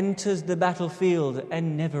enters the battlefield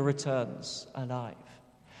and never returns alive.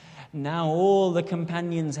 Now all the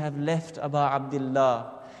companions have left Abu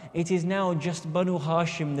Abdullah. It is now just Banu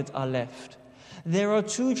Hashim that are left. There are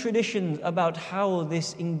two traditions about how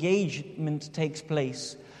this engagement takes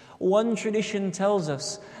place. One tradition tells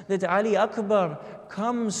us that Ali Akbar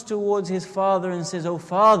comes towards his father and says, "Oh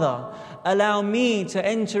father, allow me to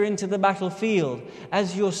enter into the battlefield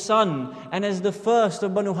as your son and as the first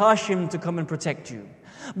of Banu Hashim to come and protect you."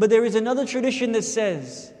 But there is another tradition that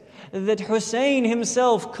says that Hussein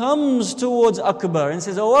himself comes towards Akbar and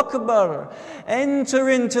says, "Oh Akbar, enter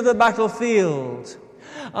into the battlefield."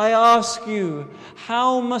 I ask you,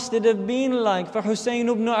 how must it have been like for Hussein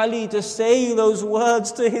ibn Ali to say those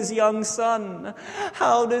words to his young son?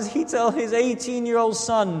 How does he tell his 18-year-old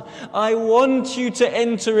son, "I want you to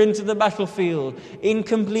enter into the battlefield," in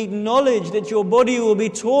complete knowledge that your body will be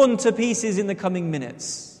torn to pieces in the coming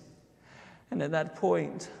minutes? And at that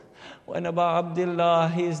point, when Abu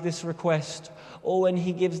Abdullah hears this request, or when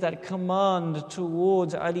he gives that command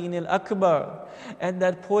towards Ali al-Akbar, at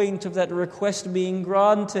that point of that request being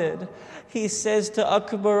granted, he says to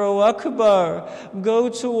Akbar, "Oh Akbar, go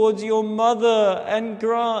towards your mother and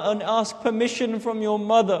ask permission from your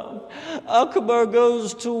mother." Akbar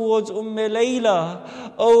goes towards Layla.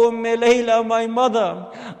 "Oh Layla, my mother,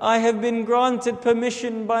 I have been granted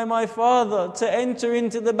permission by my father to enter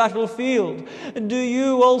into the battlefield. Do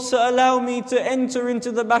you also allow me to enter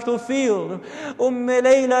into the battlefield?"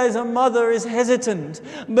 Layla as a mother is hesitant,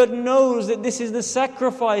 but knows that this is the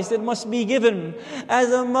sacrifice that must be given.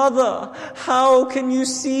 As a mother, how can you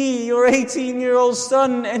see your 18-year-old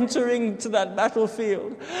son entering to that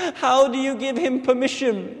battlefield? How do you give him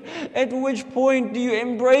permission? At which point do you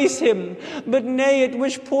embrace him? But nay, at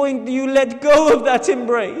which point do you let go of that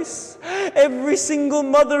embrace? Every single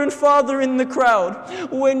mother and father in the crowd,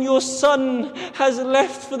 when your son has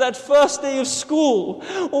left for that first day of school,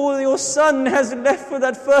 or your son has left for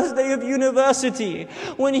that first day of university,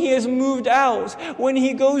 when he has moved out, when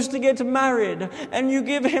he goes to get married, and you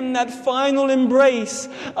give him that final embrace,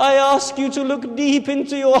 I ask you to look deep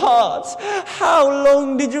into your hearts. How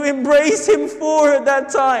long did you embrace him for at that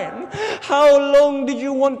time? How long did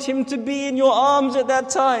you want him to be in your arms at that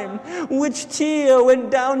time? Which tear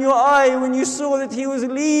went down your eye when you saw that he was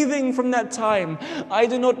leaving from that time? I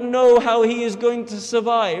do not know how he is going to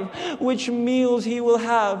survive, which meals he will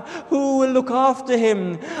have, who will look after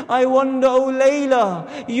him. I wonder, oh Layla,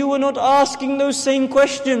 you were not asking those same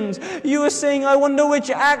questions. You were saying, I wonder which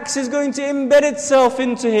axe is going to embed itself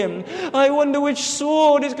into him. I wonder which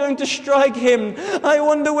sword is going to strike him. I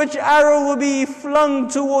wonder which arrow will be flung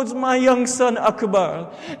towards my young son Akbar.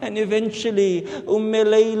 And eventually,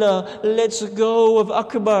 Layla lets go of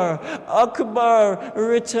Akbar. Akbar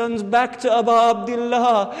returns back to Abu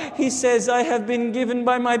Abdullah. He says, I have been given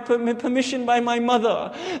by my permission by my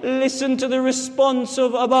mother. Listen to the response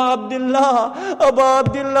of Abu Abdullah. Abu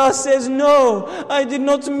Abdullah says, no, I did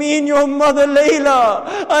not mean your mother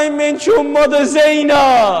Layla. I meant your mother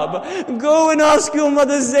Zainab. Go and ask your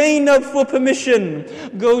mother Zainab for permission.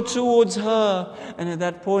 Go towards her. And at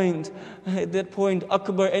that point,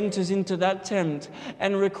 Akbar enters into that tent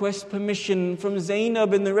and requests permission from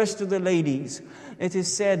Zainab and the rest of the ladies. It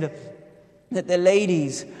is said that the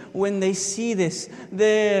ladies, when they see this,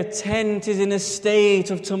 their tent is in a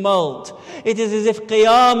state of tumult. It is as if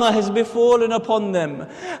Qiyamah has befallen upon them.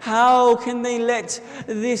 How can they let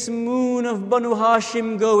this moon of Banu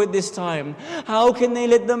Hashim go at this time? How can they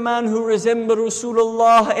let the man who resembled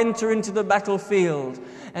Rasulullah enter into the battlefield?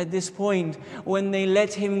 At this point, when they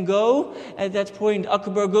let him go, at that point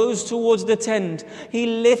Akbar goes towards the tent. He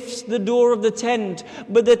lifts the door of the tent,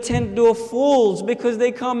 but the tent door falls because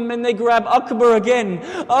they come and they grab Akbar again.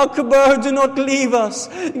 Akbar, do not leave us.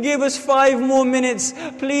 Give us 5 more minutes.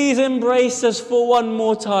 Please embrace us for one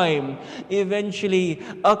more time. Eventually,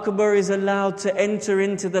 Akbar is allowed to enter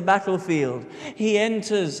into the battlefield. He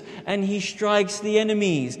enters and he strikes the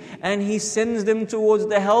enemies and he sends them towards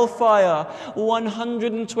the hellfire.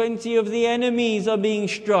 120 of the enemies are being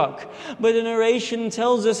struck. But the narration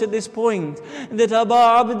tells us at this point that Abu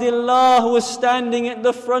Abdullah was standing at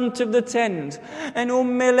the front of the tent and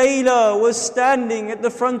Layla was standing at the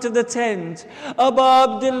front of the tent. Abu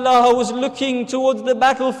Abdullah was looking towards the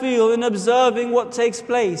battlefield and observing what takes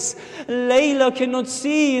place. Layla cannot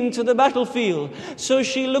see into the battlefield, so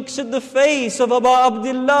she looks at the face of Abu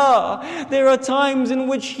Abdullah. There are times in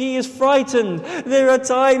which he is frightened. There are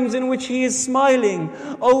times in which he is smiling.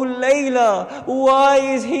 Oh Layla, why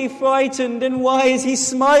is he frightened and why is he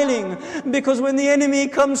smiling? Because when the enemy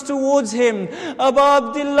comes towards him, Abu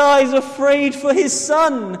Abdullah is afraid for his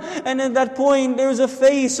son. And at that point there is a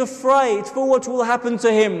face of fright for what will happen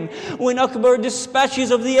to him. When Akbar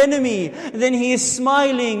dispatches of the enemy, then he is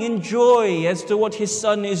smiling in joy as to what his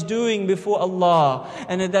son is doing before Allah.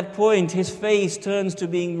 And at that point his face turns to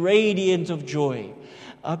being radiant of joy.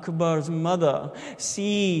 Akbar's mother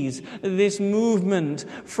sees this movement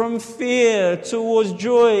from fear towards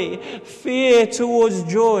joy, fear towards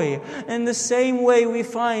joy. In the same way we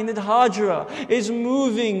find that Hajra is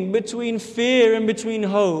moving between fear and between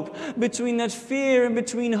hope, between that fear and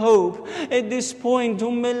between hope. At this point,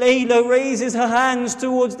 Layla raises her hands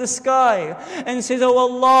towards the sky and says, "Oh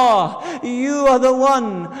Allah, you are the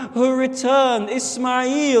one who returned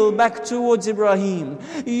Ismail back towards Ibrahim.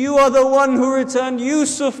 You are the one who returned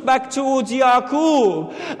Yusuf back towards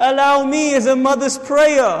Yaqub. Allow me as a mother's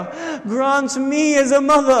prayer, grant me as a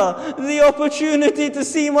mother the opportunity to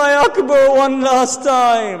see my Akbar one last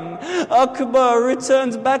time." Akbar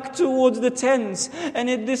returns back towards the tents, and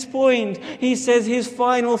at this point he says his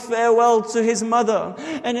final farewell to his mother,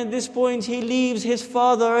 and at this point he leaves his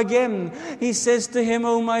father again. He says to him,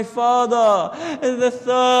 "Oh my father, the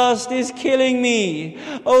thirst is killing me.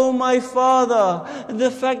 Oh my father,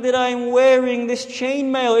 the fact that I am wearing this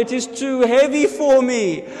chainmail, it is too heavy for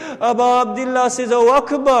me." Abu Abdullah says, "Oh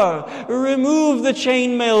Akbar, remove the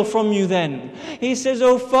chainmail from you then." He says,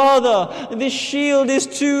 "Oh father, this shield is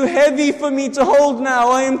too heavy for me to hold now.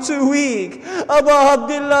 I am too weak." Abu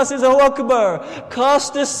Abdullah says, "Oh Akbar,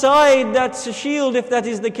 cast aside that shield if that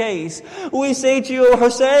is the case." We say to you, "Oh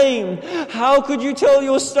Hussein, how could you tell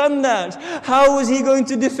your son that? How was he going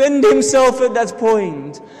to defend himself at that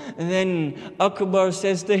point?" And then Akbar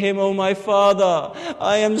says to him, "Oh my father,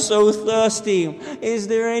 I am so thirsty. Is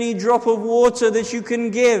there any drop of water that you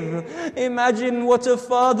can give?" Imagine what a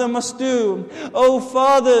father must do. Oh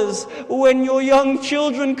fathers, when your young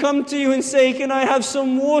children come to you and say, "Can I have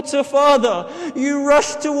some water, father?" you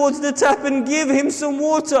rush towards the tap and give him some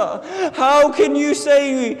water. How can you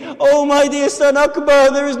say, "Oh my dear son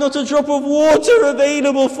Akbar, there is not a drop of water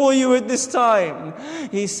available for you at this time"?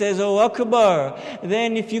 He says, "Oh Akbar,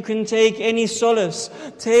 then if you can take any solace,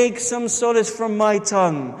 take some solace from my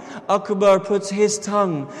tongue." Akbar puts his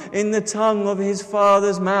tongue in the tongue of his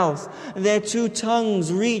father's mouth. Their two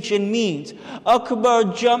tongues reach and meet. Akbar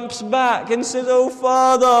jumps back and says, "Oh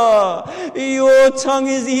father, your tongue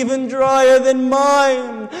is even drier than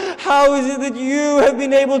mine. How is it that you have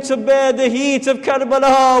been able to bear the heat of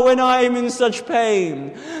Karbala when I am in such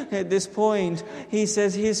pain?" At this point, he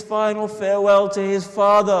says his final farewell to his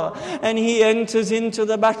father, and he enters into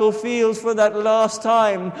the battlefield for that last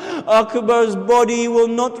time. Akbar's body will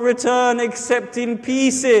not return except in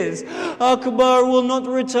pieces. Akbar will not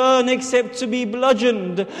return except to be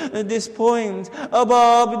bludgeoned. At this point, Abu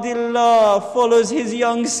Abdullah follows his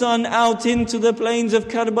young son out into the plains of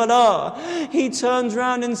Karbala. He turns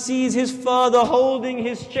round and sees his father holding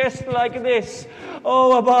his chest like this.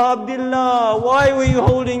 "Oh Abu Abdullah, why were you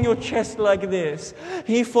holding your chest like this?"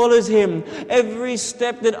 He follows him. Every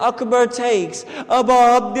step that Akbar takes, Abu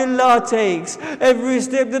Abdullah takes. Every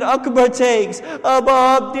step that Akbar takes, Abu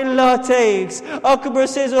Abdullah takes. Akbar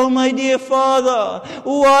says, "Oh my dear father,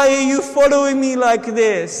 why are you following me like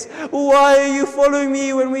this? Why are you following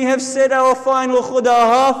me when we have said our final Khuda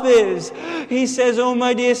Hafiz?" He says, "Oh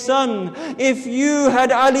my dear son, if you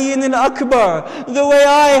had Ali in al-Akbar the way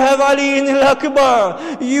I have Ali in al-Akbar,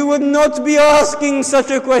 you would not be asking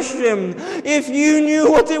such a question. If you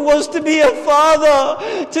knew what it was to be a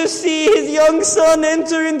father, to see his young son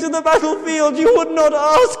enter into the battlefield, you would not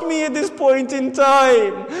ask me at this point in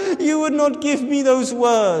time. You would not give me those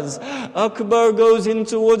words." Akbar goes in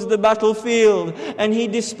towards the battlefield and he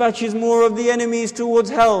dispatches more of the enemies towards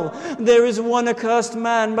hell. There is one accursed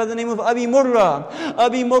man by the name of Abi Murrah.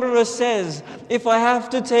 Abi Murrah says, "If I have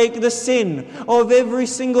to take the sin of every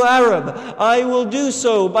single Arab, I will do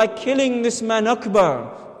so by killing this man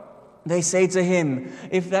Akbar." They say to him,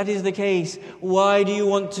 "If that is the case, why do you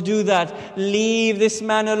want to do that? Leave this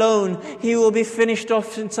man alone. He will be finished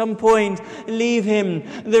off at some point. Leave him."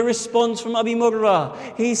 The response from Abi Murrah,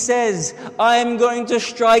 he says, "I am going to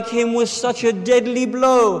strike him with such a deadly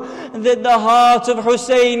blow that the heart of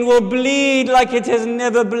Hussein will bleed like it has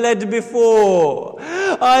never bled before.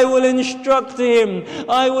 I will instruct him.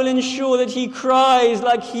 I will ensure that he cries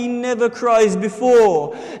like he never cries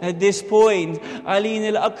before." At this point, Ali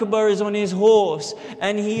al-Akbar is on his horse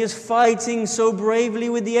and he is fighting so bravely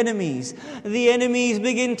with the enemies. The enemies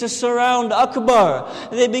begin to surround Akbar.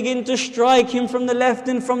 They begin to strike him from the left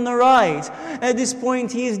and from the right. At this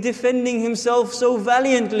point he is defending himself so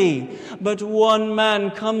valiantly, but one man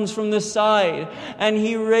comes from the side and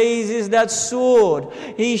he raises that sword.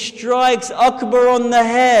 He strikes Akbar on the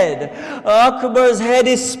head. Akbar's head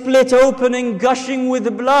is split open and gushing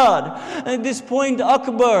with blood. At this point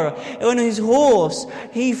Akbar on his horse,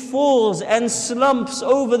 he falls falls and slumps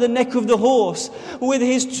over the neck of the horse. With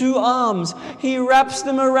his two arms, he wraps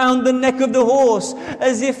them around the neck of the horse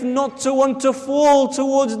as if not to want to fall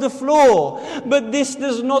towards the floor. But this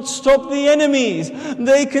does not stop the enemies.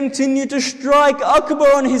 They continue to strike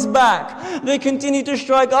Akbar on his back. They continue to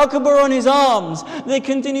strike Akbar on his arms. They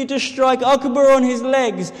continue to strike Akbar on his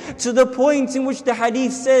legs, to the point in which the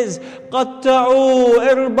hadith says, قَطَّعُوا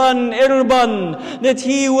إِرْبًا إِرْبًا, that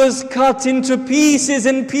he was cut into pieces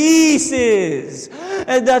and pieces.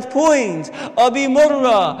 At that point, Abi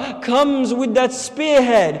Murrah comes with that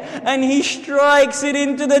spearhead and he strikes it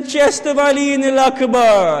into the chest of Ali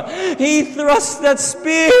al-Akbar. He thrusts that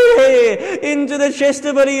spear into the chest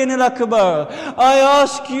of Ali al-Akbar. I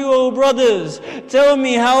ask you, O brothers, tell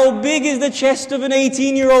me, how big is the chest of an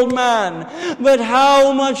 18-year-old man? But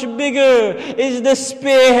how much bigger is the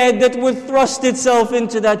spearhead that would thrust itself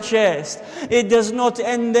into that chest? It does not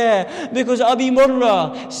end there, because Abi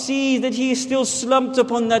Murrah sees that he is still slumped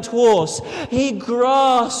upon that horse. He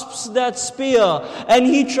grasps that spear and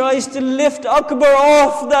he tries to lift Akbar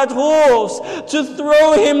off that horse to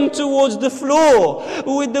throw him towards the floor.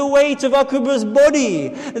 With the weight of Akbar's body,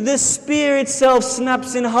 the spear itself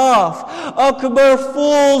snaps in half. Akbar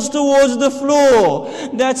falls towards the floor.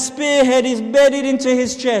 That spearhead is bedded into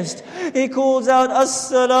his chest. He calls out,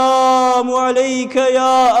 Assalamu alayka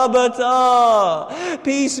ya abata.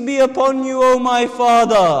 Peace be upon you, O my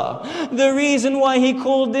father. The reason why he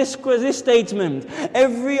called this statement,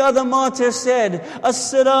 every other martyr said,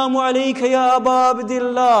 Assalamu alayka ya Aba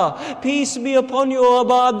Abdillah. Peace be upon you, O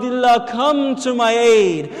Aba Abdillah. Come to my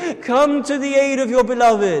aid. Come to the aid of your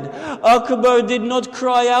beloved. Akbar did not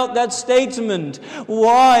cry out that statement.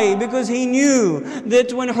 Why? Because he knew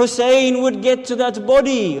that when Hussein would get to that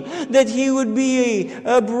body, that he would be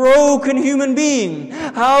a broken human being.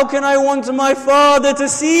 How can I want my father to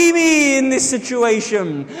see me in this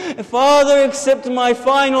situation? Father, accept my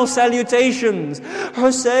final salutations.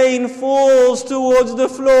 Hussein falls towards the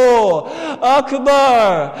floor.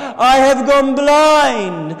 Akbar, I have gone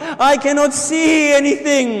blind. I cannot see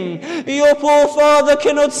anything. Your poor father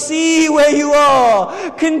cannot see where you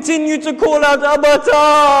are. Continue to call out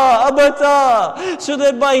Abata, Abata, so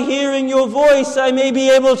that by hearing your voice I may be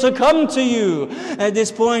able to come to you. At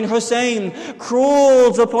this point, Hussein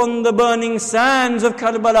crawls upon the burning sands of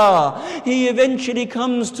Karbala. He eventually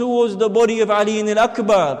comes towards the body of Ali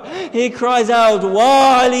al-Akbar. He cries out,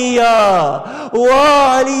 Wa Aliya,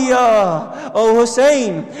 Wa Aliya. Oh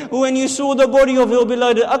Hussein, when you saw the body of your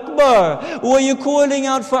beloved Akbar, were you calling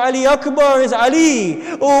out for Ali Akbar as Ali?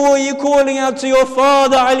 Or were you calling out to your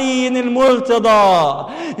father Ali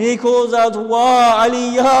al-Murtada? He calls out, Wa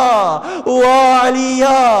Aliya, Wa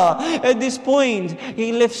Aliya. At this point,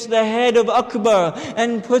 he lifts the head of Akbar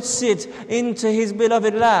and puts it into his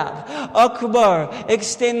beloved lap. Akbar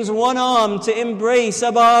extends one arm to embrace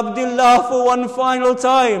Abu Abdullah for one final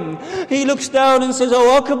time. He looks down and says,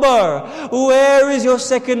 Oh Akbar, where is your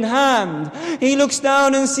second hand? He looks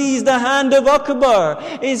down and sees the hand of Akbar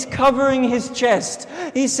is covering his chest.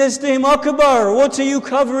 He says to him, Akbar, what are you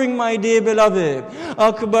covering, my dear beloved?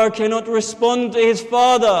 Akbar cannot respond to his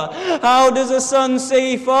father. How does a son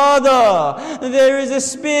say, Father, there is a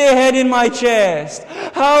spearhead in my chest?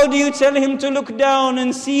 How do you tell him to look down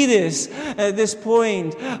and see this? At this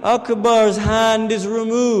point, Akbar's hand is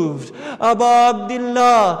removed. Abu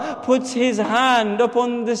Abdullah puts his hand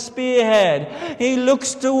upon the spearhead. He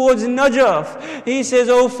looks towards Najaf. He says,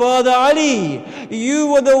 Oh Father Ali, you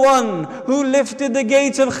were the one who lifted the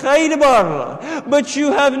gate of Khaybar, but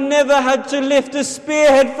you have never had to lift a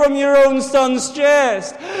spearhead from your own son's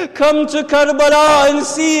chest. Come to Karbala and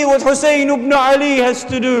see what Hussein ibn Ali has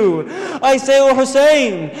to do. I say, Oh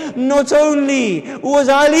Hussein, not only was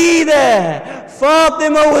Ali there,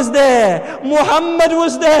 Fatima was there, Muhammad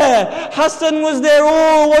was there, Hassan was there,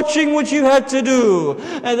 all watching what you had to do.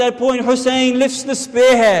 At that point, Hussein lifts the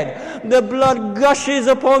spearhead. The blood gushes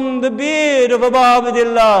upon the beard of Abu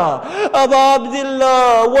Abdullah. Abu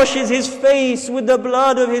Abdullah washes his face with the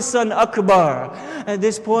blood of his son Akbar. At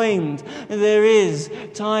this point, there is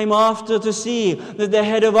time after to see that the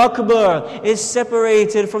head of Akbar is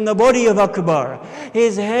separated from the body of Akbar.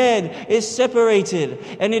 His head is separated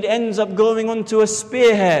and it ends up going onto a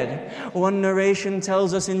spearhead. One narration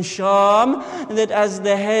tells us in Sham that as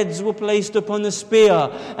the heads were placed upon the spear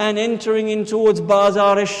and entering in towards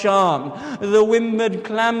Bazar al-Sham, the women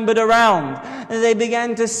clambered around and they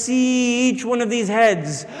began to see each one of these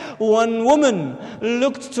heads. One woman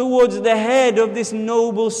looked towards the head of this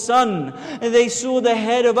noble son. They saw the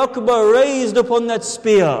head of Akbar raised upon that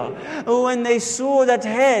spear. When they saw that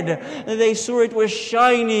head, they saw it was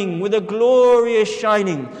shining with a glorious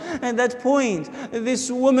shining. At that point,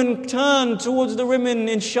 this woman turned towards the women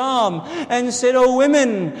in Sham and said, "O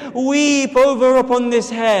women, weep over upon this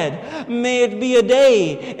head. May it be a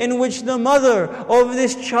day in which the mother of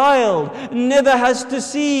this child never has to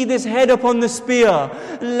see this head upon the spear."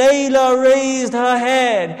 Layla raised her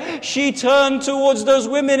head. She turned towards those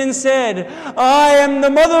women and said, "I am the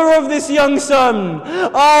mother of this young son.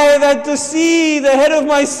 I have had to see the head of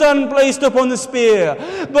my son placed upon the spear,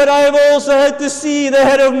 but I have also had to see the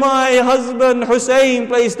head of my husband Hussein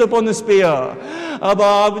placed upon the spear." Abu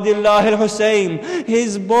Abdullah al-Hussein,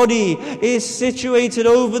 his body is situated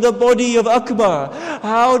over the body of Akbar.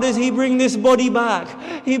 How does he bring this body back?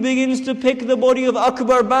 He begins to pick the body of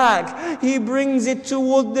Akbar back. He brings it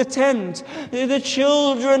toward the tent. The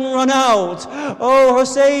children run out. "Oh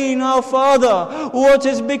Hussein, our father, what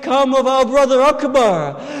has become of our brother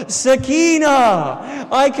Akbar?" "Sakina,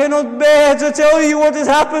 I cannot bear to tell you what has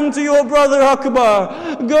happened to your brother Akbar.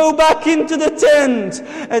 Go back into the tent."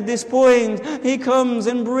 At this point, he comes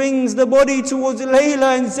and brings the body towards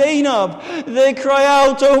Layla and Zainab. They cry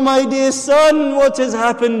out, "Oh my dear son, what has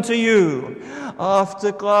happened to you?"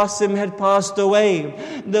 After Qasim had passed away,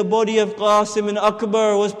 the body of Qasim and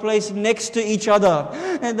Akbar was placed next to each other.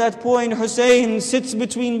 At that point, Hussein sits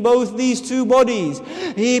between both these two bodies.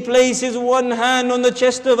 He places one hand on the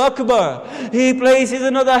chest of Akbar. He places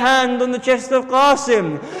another hand on the chest of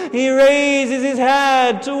Qasim. He raises his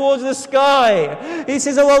hand towards the sky. He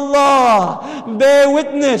says, "Oh Allah, bear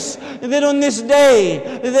witness that on this day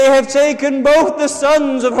they have taken both the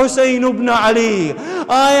sons of Hussein ibn Ali.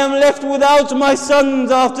 I am left without my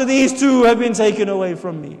sons after these two have been taken away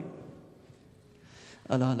from me."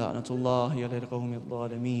 ألا لعنة الله على القوم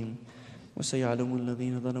الظالمين وسيعلم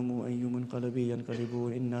الذين ظلموا أي منقلب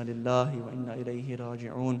ينقلبون إنا لله وإنا إليه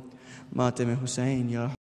راجعون. ماتم حسين يا